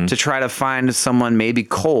runaround to try to find someone maybe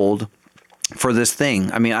cold for this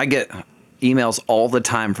thing. I mean, I get emails all the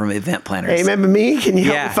time from event planners. Hey, remember me? Can you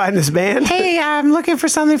help me find this band? Hey, I'm looking for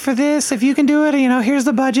something for this. If you can do it, here's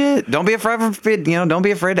the budget. Don't be afraid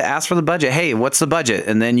to ask for the budget. Hey, what's the budget?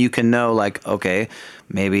 And then you can know, like, okay,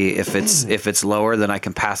 maybe if it's lower, then I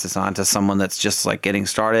can pass this on to someone that's just like getting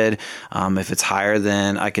started. If it's higher,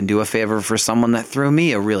 then I can do a favor for someone that threw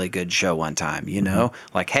me a really good show one time,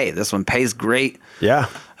 like, hey, this one pays great. Yeah.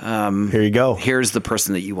 Here you go. Here's the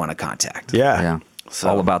person that you want to contact. Yeah. So,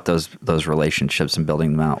 all about those relationships and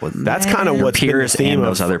building them out with that's kind of what's been the theme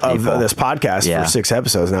of this podcast for 6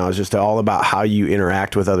 episodes now, is just all about how you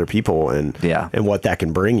interact with other people and what that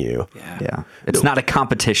can bring you. Yeah. It's not a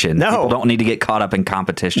competition. No. People don't need to get caught up in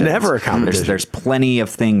competition. Never a competition. There's plenty of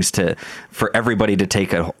things for everybody to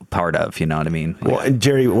take a part of, you know what I mean? Well, and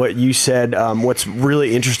Jerry, what you said, what's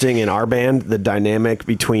really interesting in our band, the dynamic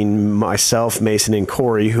between myself, Mason, and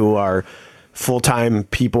Corey, who are full-time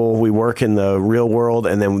people, we work in the real world,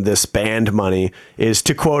 and then this band money is,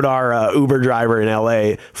 to quote our Uber driver in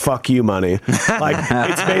LA, fuck you money. Like,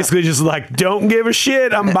 it's basically just like, don't give a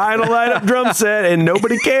shit, I'm buying a light-up drum set and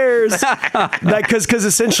nobody cares. Like, because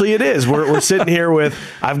essentially it is. We're sitting here with,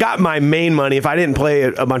 I've got my main money. If I didn't play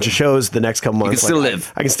a bunch of shows the next couple months, you can still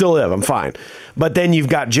live. I can still live, I'm fine. But then you've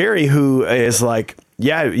got Jerry, who is like,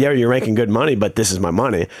 yeah, you're making good money, but this is my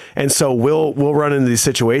money. And so we'll run into these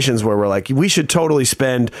situations where we're like, we should totally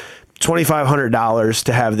spend $2,500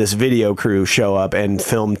 to have this video crew show up and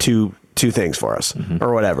film two things for us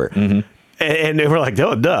or whatever. And we're like,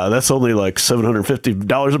 oh, duh, that's only like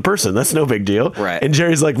 $750 a person. That's no big deal. Right. And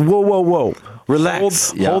Jerry's like, whoa.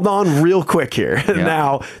 Relax. Hold on real quick here. Yeah.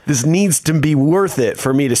 Now, this needs to be worth it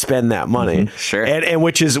for me to spend that money. Sure. And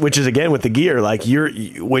which is again with the gear, like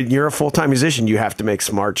when you're a full-time musician, you have to make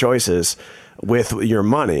smart choices with your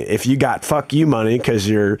money. If you got fuck you money because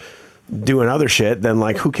you're doing other shit, then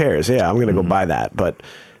like, who cares? Yeah, I'm going to go buy that. But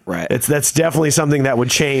right. That's definitely something that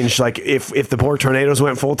would change. Like if the poor Tornadoes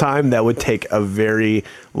went full time, that would take a very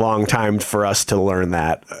long time for us to learn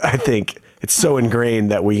that. I think it's so ingrained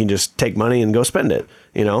that we can just take money and go spend it,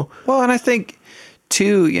 Well, and I think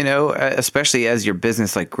too, especially as your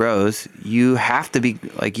business like grows, you have to be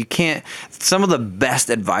like, you can't, some of the best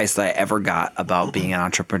advice that I ever got about being an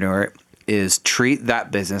entrepreneur is treat that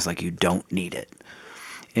business like you don't need it.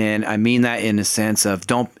 And I mean that in the sense of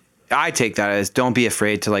I take that as don't be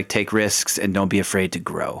afraid to like take risks and don't be afraid to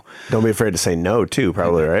grow. Don't be afraid to say no too,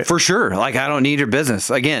 probably, right? For sure. Like, I don't need your business.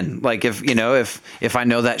 Again, like if I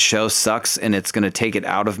know that show sucks and it's going to take it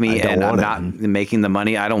out of me and I'm not making the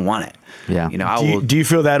money, I don't want it. Yeah. Do you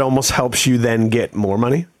feel that almost helps you then get more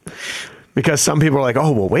money? Because some people are like,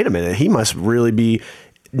 oh, well, wait a minute. He must really be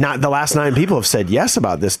not the last 9 people have said yes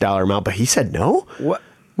about this dollar amount, but he said no. What?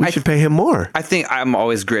 We should pay him more. I think I'm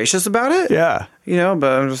always gracious about it. Yeah.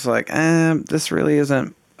 But I'm just like, this really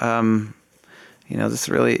isn't, this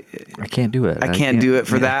really. I can't do it. I can't do it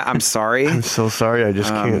for that. I'm sorry. I'm so sorry. I just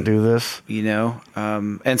can't do this.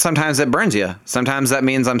 And sometimes it burns you. Sometimes that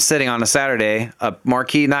means I'm sitting on a Saturday, a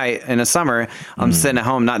marquee night in the summer. I'm sitting at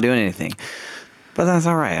home not doing anything. But that's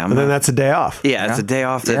all right. But then that's a day off. Yeah, it's a day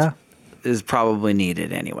off that is probably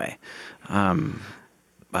needed anyway.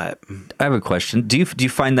 But I have a question. Do you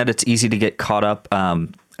find that it's easy to get caught up?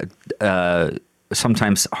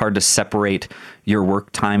 Sometimes hard to separate your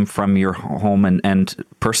work time from your home and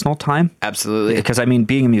personal time? Absolutely. Because I mean,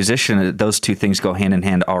 being a musician, those two things go hand in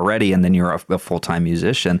hand already, and then you're a full-time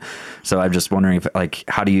musician. So I'm just wondering if, like,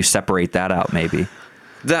 how do you separate that out? Maybe.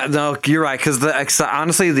 No, you're right. Because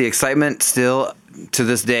honestly, the excitement still to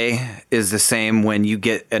this day is the same when you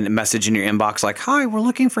get a message in your inbox like, "Hi, we're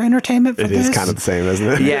looking for entertainment for this." It is kind of the same, isn't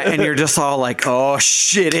it? Yeah, and you're just all like, "Oh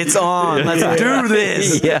shit, it's on! Let's do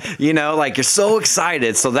this!" Yeah, like you're so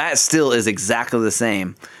excited. So that still is exactly the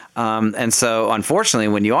same. And so, unfortunately,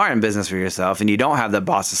 when you are in business for yourself and you don't have the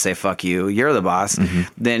boss to say "fuck you," you're the boss.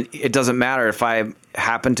 Then it doesn't matter if I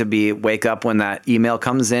happen to wake up when that email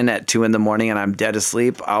comes in at 2 a.m. and I'm dead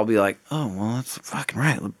asleep. I'll be like, "Oh well, that's fucking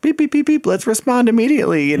right. Beep beep beep beep. Let's respond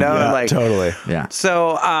immediately." Yeah, totally. Yeah.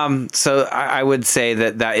 So, I would say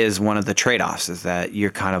that is one of the trade-offs is that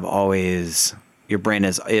you're kind of always your brain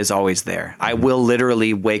is always there. I will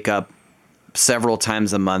literally wake up several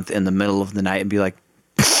times a month in the middle of the night and be like,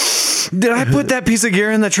 did I put that piece of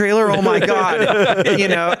gear in the trailer? Oh my God.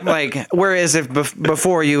 Whereas if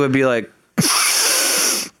before you would be like,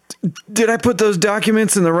 did I put those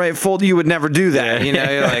documents in the right folder? You would never do that.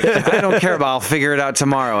 You're like, I don't care about, I'll figure it out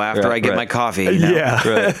tomorrow after I get my coffee. Yeah.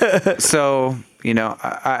 Right. So,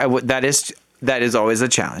 I would, that is always a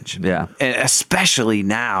challenge. Yeah. And especially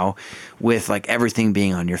now with like everything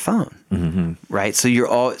being on your phone. Right. So you're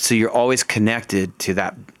always connected to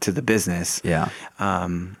the business. Yeah.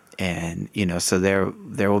 And so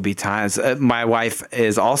there will be times. My wife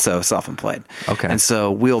is also self-employed. Okay. And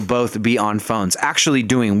so we'll both be on phones, actually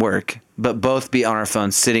doing work, but both be on our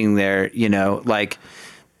phones, sitting there, like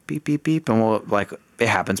beep beep beep, and we'll like it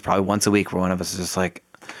happens probably once a week where one of us is just like,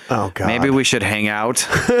 oh God, maybe we should hang out.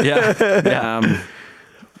 Yeah.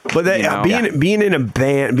 But being in a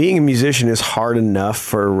band, being a musician is hard enough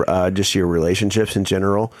for just your relationships in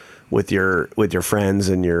general with your friends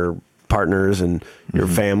and your partners and your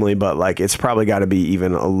family, but like it's probably got to be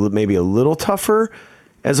even maybe a little tougher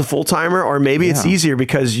as a full-timer, or maybe it's easier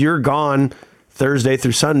because you're gone Thursday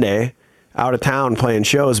through Sunday out of town playing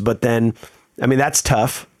shows. But then, I mean, that's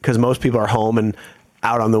tough because most people are home and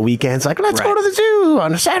out on the weekends, like, let's go to the zoo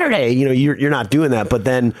on a Saturday. You're not doing that. But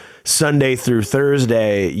then Sunday through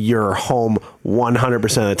Thursday, you're home 100%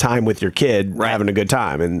 of the time with your kid, having a good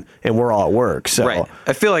time, and we're all at work. So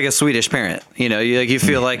I feel like a Swedish parent. You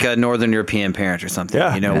feel like a Northern European parent or something.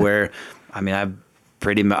 Where, I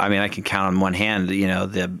can count on one hand,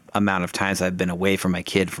 the amount of times I've been away from my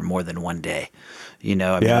kid for more than one day.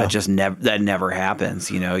 That never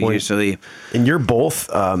happens, usually. And you're both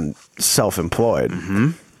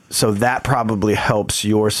self-employed. So that probably helps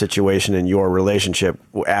your situation and your relationship,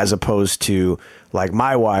 as opposed to like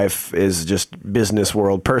my wife is just business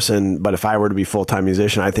world person. But if I were to be full-time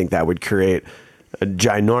musician, I think that would create a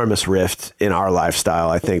ginormous rift in our lifestyle,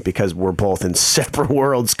 I think, because we're both in separate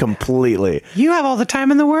worlds completely. You have all the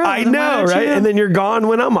time in the world. I know, right? And then you're gone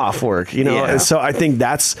when I'm off work, And so I think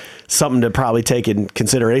that's something to probably take in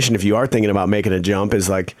consideration if you are thinking about making a jump, is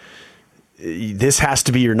like, this has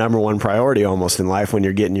to be your number one priority almost in life when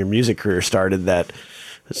you're getting your music career started, that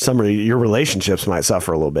some of your relationships might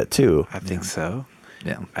suffer a little bit too. I think so.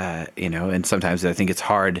 Yeah. And sometimes I think it's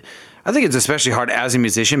hard. I think it's especially hard as a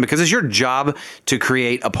musician because it's your job to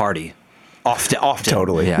create a party. Often.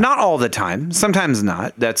 Totally. Yeah. Not all the time. Sometimes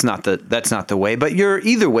not. That's not the way. But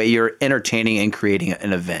either way, you're entertaining and creating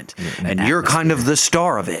an event, and you're kind of the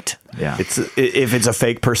star of it. Yeah. If it's a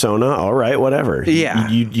fake persona, all right, whatever. Yeah.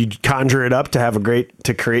 You conjure it up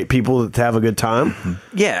to create people to have a good time.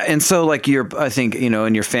 Yeah. And so like I think,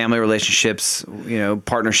 in your family relationships,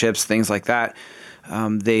 partnerships, things like that,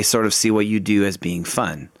 they sort of see what you do as being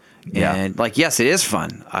fun. Yeah. And like, yes, it is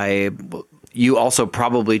fun. you also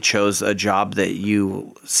probably chose a job that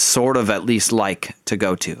you sort of at least like to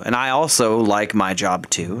go to. And I also like my job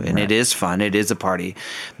too, and it is fun. It is a party,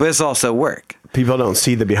 but it's also work. People don't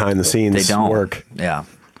see the behind the scenes They don't work. Yeah.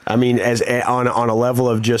 I mean, as on a level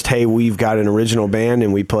of just, hey, we've got an original band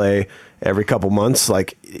and we play every couple months,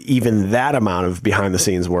 like even that amount of behind the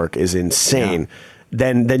scenes work is insane.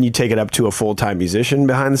 Yeah. Then you take it up to a full-time musician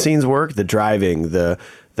behind the scenes work, the driving, the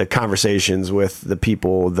conversations with the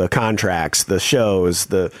people, the contracts, the shows,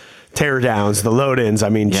 the teardowns, the load-ins. I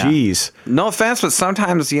mean, geez. No offense, but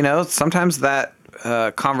sometimes that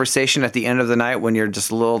conversation at the end of the night when you're just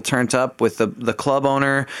a little turned up with the club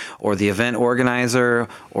owner or the event organizer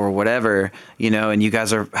or whatever, and you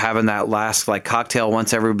guys are having that last like cocktail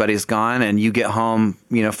once everybody's gone, and you get home,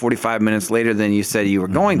 45 minutes later than you said you were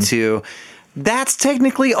going to. That's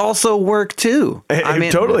technically also work too.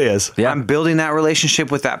 It totally is. Yeah. I'm building that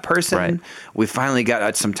relationship with that person. Right. We finally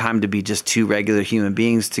got some time to be just two regular human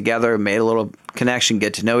beings together, made a little connection,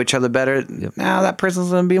 get to know each other better. Yep. Now that person's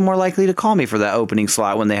going to be more likely to call me for that opening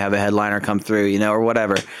slot when they have a headliner come through, or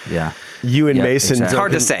whatever. Yeah. You and Mason, exactly. It's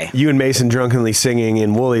hard to say. You and Mason drunkenly singing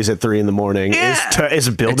in Woolies at 3 a.m. is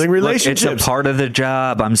building relationships. Look, it's a part of the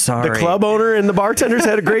job. I'm sorry. The club owner and the bartenders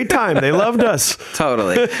had a great time. They loved us.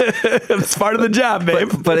 Totally. It's part of the job,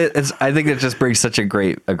 babe. But I think it just brings such a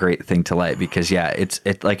great thing to light because it's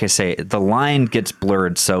like I say, the line gets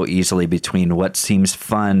blurred so easily between what seems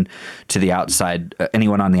fun to the outside,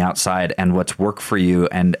 anyone on the outside, and what's work for you,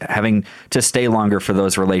 and having to stay longer for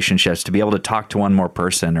those relationships to be able to talk to one more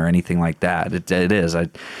person or anything like that. It is. I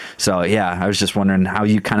was just wondering how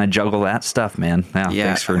you kind of juggle that stuff, man. Yeah.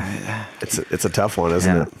 Thanks for. It's a tough one,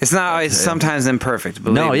 isn't it? It's not always sometimes imperfect.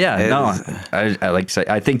 I like to say,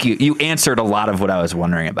 I think you answered a lot of what I was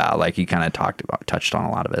wondering about. Like you kind of touched on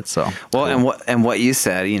a lot of it. So well, and what you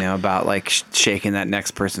said, about like shaking that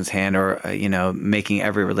next person's hand or making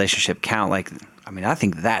every relationship count. Like, I mean, I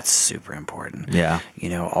think that's super important. Yeah.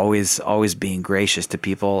 Always being gracious to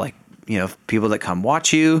people, like, people that come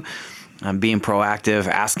watch you, being proactive,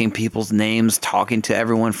 asking people's names, talking to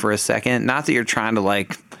everyone for a second. Not that you're trying to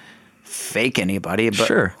like fake anybody, but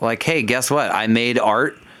sure. Like, hey, guess what? I made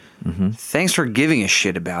art. Mm-hmm. Thanks for giving a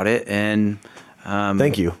shit about it. And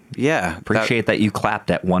thank you. Yeah. Appreciate that you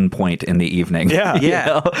clapped at one point in the evening. Yeah.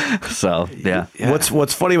 Yeah. So, yeah.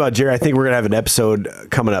 What's funny about Jerry, I think we're going to have an episode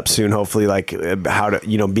coming up soon, hopefully, like how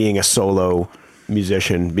to, being a solo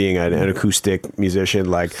musician, being an acoustic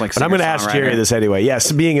musician, but I'm going to ask Jerry this anyway.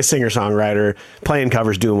 Yes, being a singer-songwriter, playing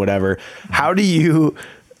covers, doing whatever. How do you,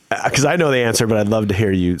 because I know the answer, but I'd love to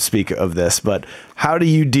hear you speak of this, but how do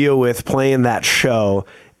you deal with playing that show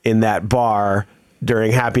in that bar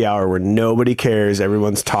during happy hour where nobody cares,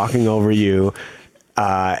 everyone's talking over you,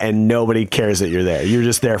 and nobody cares that you're there? You're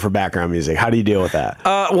just there for background music. How do you deal with that?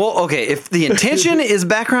 Well, okay, if the intention is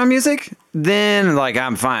background music, then like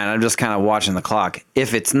I'm fine. I'm just kind of watching the clock.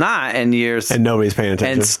 If it's not, and nobody's paying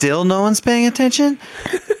attention, and still no one's paying attention,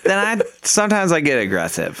 then sometimes I get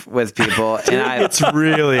aggressive with people, and it's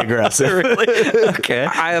really aggressive. Really? Okay.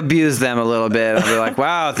 I abuse them a little bit. I'll be like,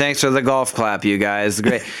 "Wow, thanks for the golf clap, you guys,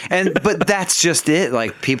 great." But that's just it.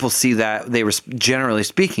 Like people see that generally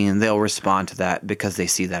speaking, they'll respond to that because they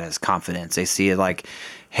see that as confidence. They see it like,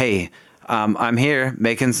 "Hey, I'm here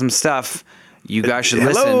making some stuff. You guys should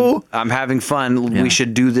listen. I'm having fun. Yeah. We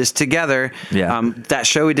should do this together." Yeah. That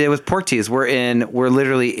show we did with Porties, we're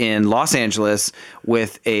literally in Los Angeles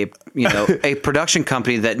with a production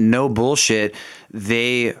company that no bullshit.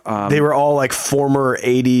 They were all like former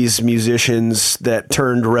 80s musicians that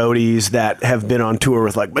turned roadies that have been on tour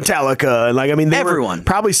with like Metallica and everyone. Were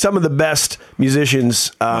probably some of the best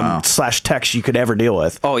musicians / techs you could ever deal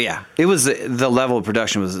with. Oh yeah. It was the level of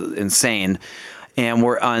production was insane. And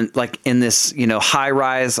we're on in this, high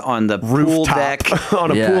rise on the pool deck.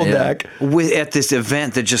 On a pool deck. At this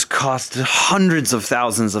event that just cost hundreds of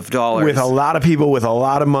thousands of dollars. With a lot of people with a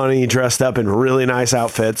lot of money dressed up in really nice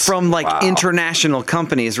outfits. From international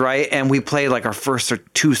companies, right? And we played our first or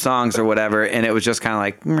 2 songs or whatever. And it was just kind of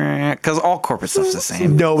like, because all corporate stuff's the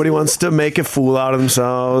same. Nobody wants to make a fool out of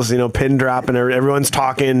themselves, pin dropping. Everyone's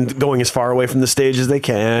talking, going as far away from the stage as they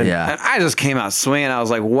can. Yeah. And I just came out swinging. I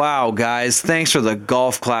was like, wow, guys, thanks for the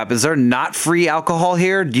golf clap. Is there not free alcohol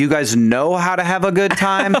here? Do you guys know how to have a good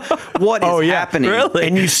time? What is happening?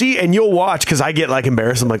 Really? And you'll watch, because I get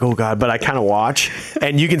embarrassed. I'm like, oh God, but I kind of watch,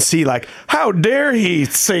 and you can see how dare he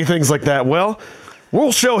say things like that? Well,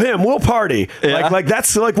 we'll show him. We'll party. Yeah.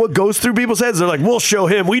 That's what goes through people's heads. They're like, we'll show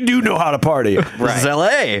him. We do know how to party. Right. This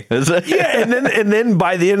is LA. Yeah. And then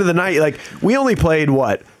by the end of the night, we only played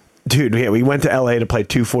Dude, yeah, we went to LA to play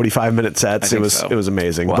 2 45-minute sets. It was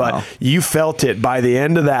amazing. Wow. But you felt it by the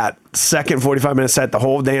end of that second 45-minute set. The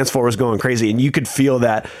whole dance floor was going crazy, and you could feel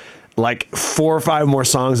that like 4 or 5 more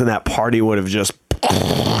songs, and that party would have just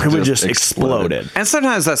exploded. And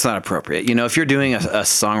sometimes that's not appropriate. You know, if you're doing a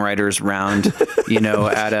songwriters round, you know,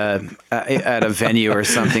 at a venue or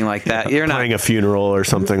something like that, you're not playing a funeral or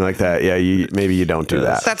something like that. Yeah, maybe you don't do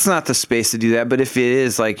that. That's not the space to do that. But if it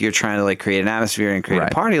is like you're trying to like create an atmosphere and create a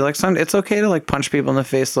party, like it's okay to like punch people in the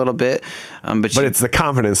face a little bit. But it's the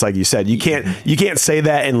confidence, like you said. You can't say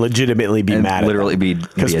that and legitimately be mad. Literally be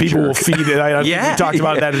because people will feed it. I think we talked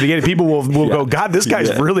about that at the beginning. People will go, God, this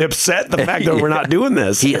guy's really upset. The fact that we're not doing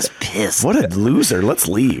this. He is pissed. What a loser. Let's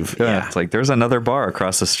leave. Yeah. It's like there's another bar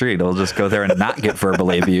across the street. I'll just go there and not get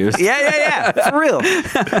verbally abused. Yeah. For real.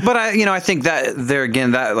 But I think that there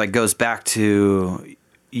again, that like goes back to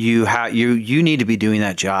you need to be doing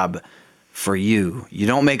that job for you. You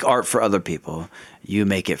don't make art for other people. You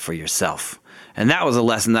make it for yourself. And that was a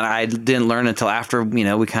lesson that I didn't learn until after,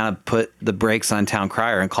 we kind of put the brakes on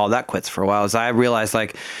Towncrier and called that quits for a while. As I realized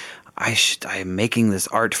like I'm making this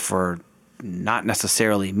art for not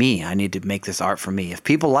necessarily me. I need to make this art for me. If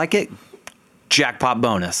people like it, jackpot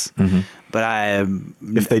bonus. Mm-hmm. But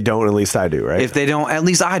if they don't, at least I do, right? If they don't, at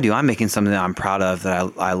least I do. I'm making something that I'm proud of,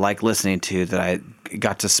 that I like listening to, that I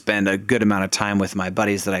got to spend a good amount of time with my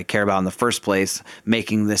buddies that I care about in the first place,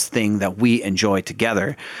 making this thing that we enjoy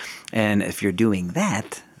together. And if you're doing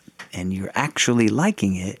that and you're actually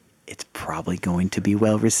liking it, it's probably going to be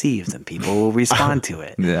well received and people will respond to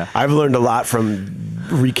it. Yeah. I've learned a lot from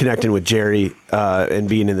reconnecting with Jerry and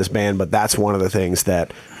being in this band, but that's one of the things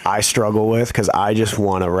that I struggle with, because I just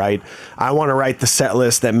want to write. I want to write the set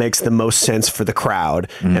list that makes the most sense for the crowd,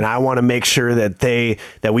 and I want to make sure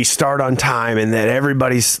that we start on time and that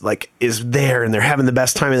everybody's like is there and they're having the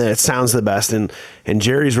best time and that it sounds the best. And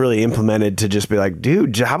Jerry's really implemented to just be like,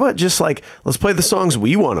 dude, how about just like let's play the songs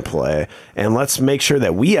we want to play and let's make sure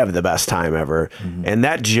that we have the best time ever. And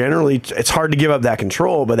that generally, it's hard to give up that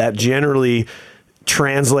control, but that generally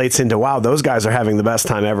translates into, wow, those guys are having the best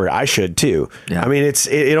time ever. I should too. Yeah. I mean,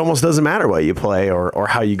 it almost doesn't matter what you play or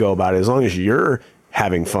how you go about it, as long as you're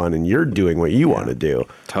having fun and you're doing what you want to do.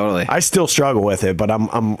 Totally. I still struggle with it, but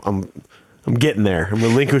I'm getting there. I'm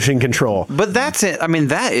relinquishing control. But that's it. I mean,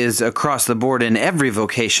 that is across the board in every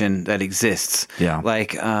vocation that exists. Yeah.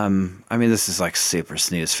 Like, I mean, this is like super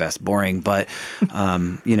snooze fest boring, but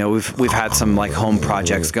we've had some like home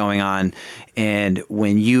projects going on, and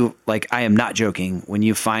when you like, I am not joking, when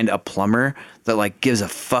you find a plumber that like gives a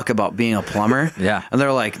fuck about being a plumber, yeah, and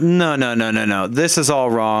they're like, no, this is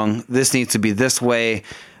all wrong. This needs to be this way.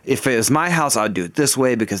 If it was my house, I'd do it this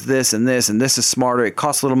way because this and this and this is smarter. It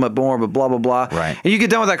costs a little bit more, but blah, blah, blah. Right. And you get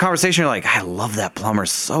done with that conversation, you're like, I love that plumber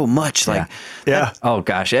so much. Like, yeah. Oh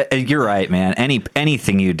gosh, you're right, man.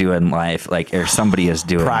 Anything you do in life, like or somebody is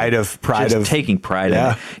doing, pride of taking pride in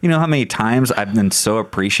it. You know how many times I've been so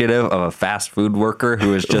appreciative of a fast food worker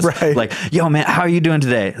who is just like, yo, man, how are you doing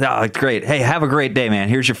today? Oh, great. Hey, have a great day, man.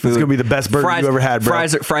 Here's your food. It's gonna be the best burger you ever had, bro.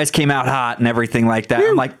 Fries came out hot and everything like that.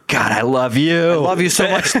 I'm like, God, I love you. I love you so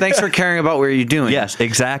much. Thanks for caring about what you're doing. Yes,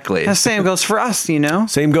 exactly. The same goes for us,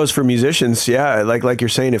 Same goes for musicians. Yeah, like you're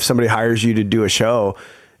saying, if somebody hires you to do a show,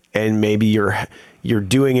 and maybe you're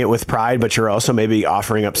doing it with pride, but you're also maybe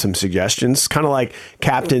offering up some suggestions, kind of like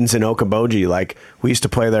Captains in Okoboji. Like we used to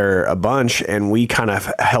play there a bunch, and we kind of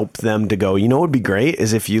helped them to go, what would be great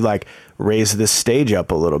is if you like raise this stage up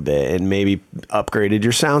a little bit and maybe upgraded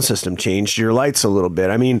your sound system, changed your lights a little bit.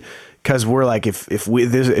 I mean, because we're like, if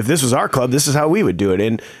this was our club, this is how we would do it.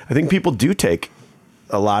 And I think people do take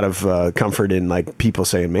a lot of comfort in like people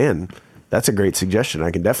saying, man, that's a great suggestion. I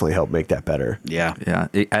can definitely help make that better. Yeah. Yeah.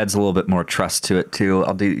 It adds a little bit more trust to it too.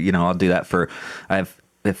 I'll do that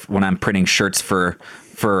when I'm printing shirts for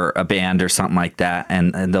a band or something like that,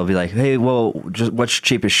 and they'll be like, hey, well, just what's your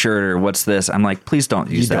cheapest shirt, or what's this? I'm like, please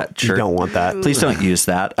don't use that shirt. You don't want that. Please don't use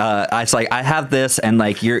that. It's like, I have this, and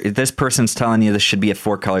like this person's telling you this should be a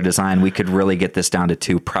 4-color design. We could really get this down to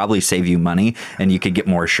 2, probably save you money, and you could get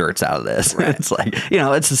more shirts out of this. Right. It's like,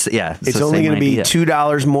 it's just, it's only going to be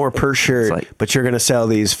 $2 more per shirt, but you're going to sell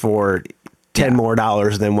these for $10 more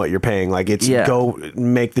than what you're paying. Like go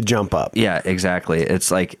make the jump up. Yeah, exactly.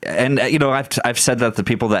 It's like, and I've said that to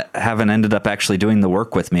people that haven't ended up actually doing the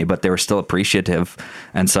work with me, but they were still appreciative.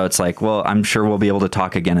 And so it's like, well, I'm sure we'll be able to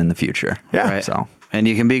talk again in the future. Yeah. Right. So, and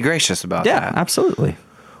you can be gracious about that. Yeah, absolutely.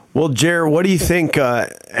 Well, Jer, what do you think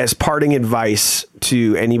as parting advice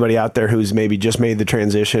to anybody out there who's maybe just made the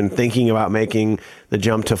transition, thinking about making the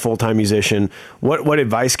jump to full-time musician? What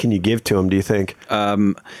advice can you give to them, do you think?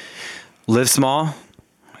 Live small.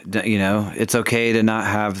 You know, it's okay to not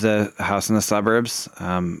have the house in the suburbs.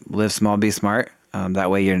 Live small, be smart. That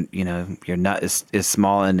way your nut is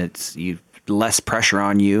small and it's less pressure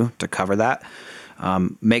on you to cover that.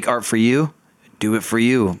 Make art for you. Do it for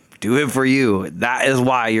you. Do it for you. That is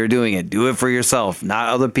why you're doing it. Do it for yourself, not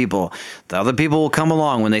other people. The other people will come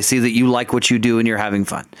along when they see that you like what you do and you're having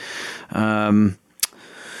fun.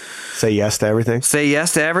 Say yes to everything. Say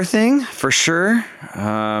yes to everything, for sure.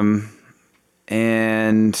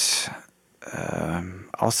 And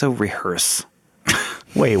also rehearse.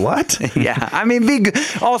 Wait, what? Yeah, I mean,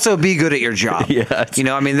 also be good at your job. Yeah, you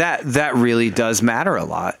know, I mean that really does matter a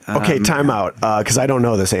lot. Okay, time out, because I don't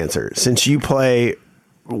know this answer. Since you play,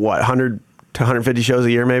 100 to 150 shows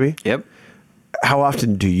a year, maybe? Yep. How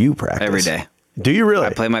often do you practice? Every day. Do you really?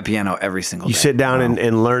 I play my piano every single day. You sit down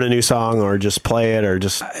and learn a new song, or just play it, or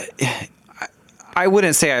just... I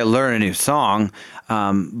wouldn't say I learn a new song,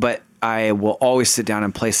 but I will always sit down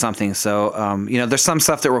and play something. So, you know, there's some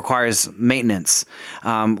stuff that requires maintenance.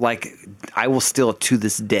 Like I will still to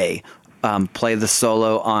this day play the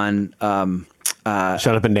solo on Shut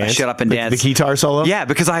Up and Dance? Shut Up and Dance. The guitar solo? Yeah,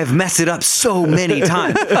 because I have messed it up so many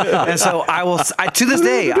times. And so to this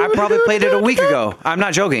day, I probably played it a week ago. I'm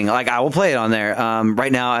not joking. Like I will play it on there.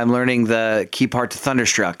 Right now I'm learning the key part to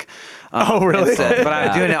Thunderstruck. Oh, really? But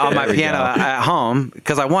I'm doing it on my piano at home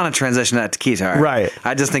because I want to transition that to guitar. Right.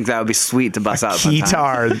 I just think that would be sweet to bust out.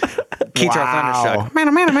 Guitar. Guitar Wow.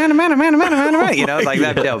 Thunderstruck. You know, like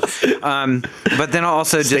that'd be dope. But then I'll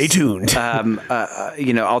also just Stay tuned.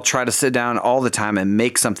 You know, I'll try to sit down all the time and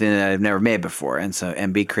make something that I've never made before,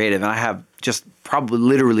 and be creative. And I have just probably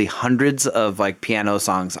literally hundreds of like piano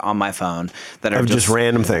songs on my phone that are just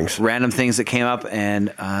random things that came up,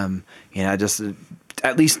 and you know, just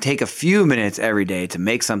at least take a few minutes every day to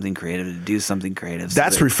make something creative, to do something creative.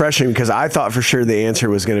 That's refreshing, because I thought for sure the answer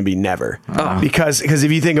was going to be never. Because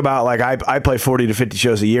if you think about, like, I play 40 to 50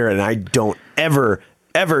 shows a year, and I don't ever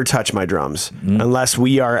touch my drums unless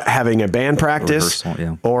we are having a band practice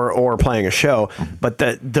or playing a show. But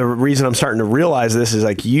the reason I'm starting to realize this is,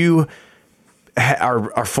 like, you are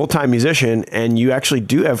a full-time musician, and you actually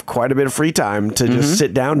do have quite a bit of free time to just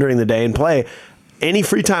sit down during the day and play. Any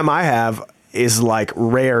free time I have is like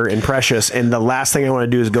rare and precious, and the last thing I want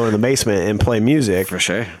to do is go in the basement and play music. For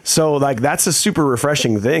sure. So like that's a super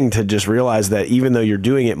refreshing thing to just realize that even though you're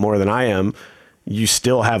doing it more than I am, you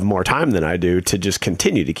still have more time than I do to just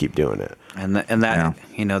continue to keep doing it. And that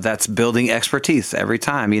you know, that's building expertise every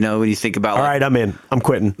time. You know, when you think about, all right, I'm in. I'm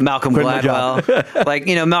quitting. Malcolm Gladwell, like,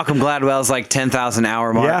 you know, Malcolm Gladwell's like 10,000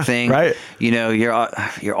 hour mark thing. Right. You know, you're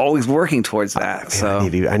always working towards that. So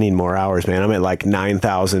I need more hours, man. I'm at like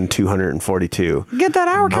 9,242. Get that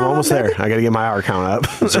hour count. I'm almost there. I got to get my hour count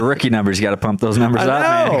up. Those are rookie numbers. You got to pump those numbers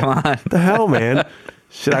up, man. Come on. The hell, man.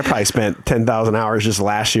 Shit, I probably spent 10,000 hours just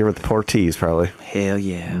last year with the Portees, probably. Hell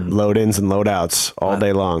yeah. Load-ins and load-outs all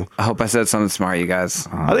day long. I hope I said something smart, you guys.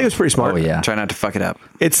 I think it was pretty smart. Oh, yeah. Try not to fuck it up.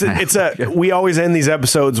 We always end these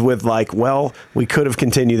episodes with like, well, we could have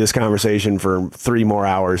continued this conversation for 3 more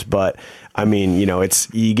hours, but I mean, you know,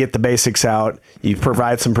 you get the basics out, you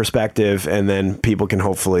provide some perspective, and then people can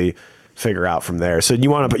hopefully figure out from there. So you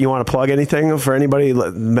want to plug anything for anybody?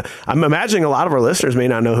 I'm imagining a lot of our listeners may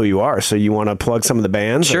not know who you are, so you want to plug some of the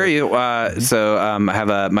bands? Sure. I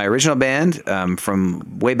have my original band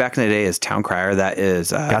from way back in the day is Towncrier. That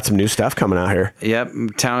is got some new stuff coming out here. Yep.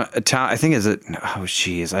 Town. I think is it. Oh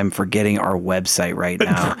jeez, I'm forgetting our website right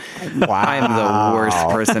now. Wow. I'm the worst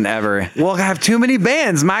person ever. Well, I have too many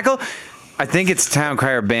bands, Michael. I think it's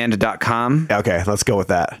towncrierband.com. Okay, let's go with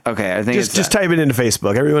that. Okay, I think just type it into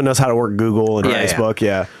Facebook. Everyone knows how to work Google and Facebook.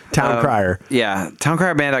 Yeah. Towncrier.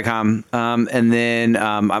 Towncrierband.com. And then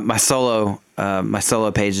my solo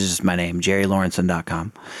page is just my name,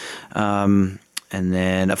 jerrylorenson.com. And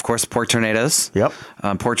then, of course, Pork Tornadoes. Yep.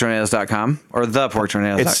 Porktornadoes.com or the Pork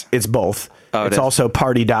Tornadoes. It's both. Oh, it's also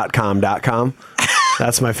party.com.com.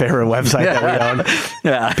 That's my favorite website that we own.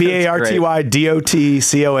 Yeah,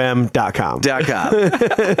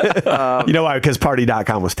 PARTYDOTCOM.com. You know why? Because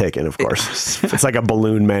party.com was taken, of course. It's like a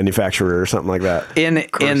balloon manufacturer or something like that.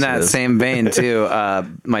 In that same vein, too,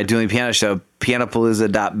 my dueling piano show,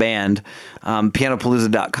 Pianopalooza.band.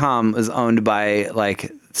 Pianopalooza.com is owned by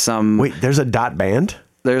like some... Wait, there's a .band?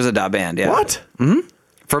 There's a .band, yeah. What? Mm-hmm.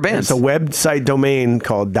 For bands. It's a website domain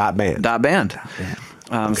called .band. .band.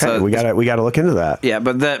 Okay, so we gotta look into that. Yeah,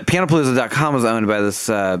 but the Pianopalooza.com was owned by this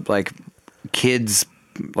like kids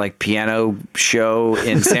like piano show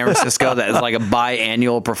in San Francisco that is like a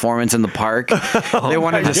biannual performance in the park. They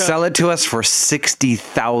wanted to sell it to us for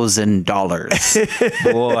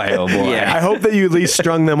 $60,000. Boy, oh boy. Yeah. I hope that you at least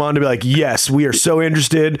strung them on to be like, yes, we are so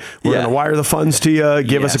interested. We're going to wire the funds to you.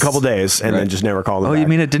 Give us a couple days, and then just never call them Oh, back. you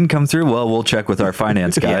mean it didn't come through? Well, we'll check with our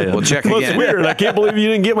finance guy. We'll check Well, again. it's weird. I can't believe you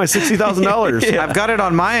didn't get my $60,000. I've got it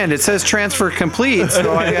on my end. It says transfer complete,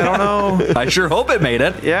 so I don't know. I sure hope it made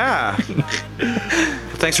it. Yeah.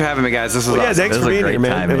 Thanks for having me, guys. This was Yeah, awesome. thanks This for was a being here, great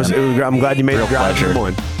man. time, man. I'm glad you made Real the drive pleasure. this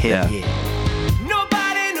morning. Hell Yeah. yeah.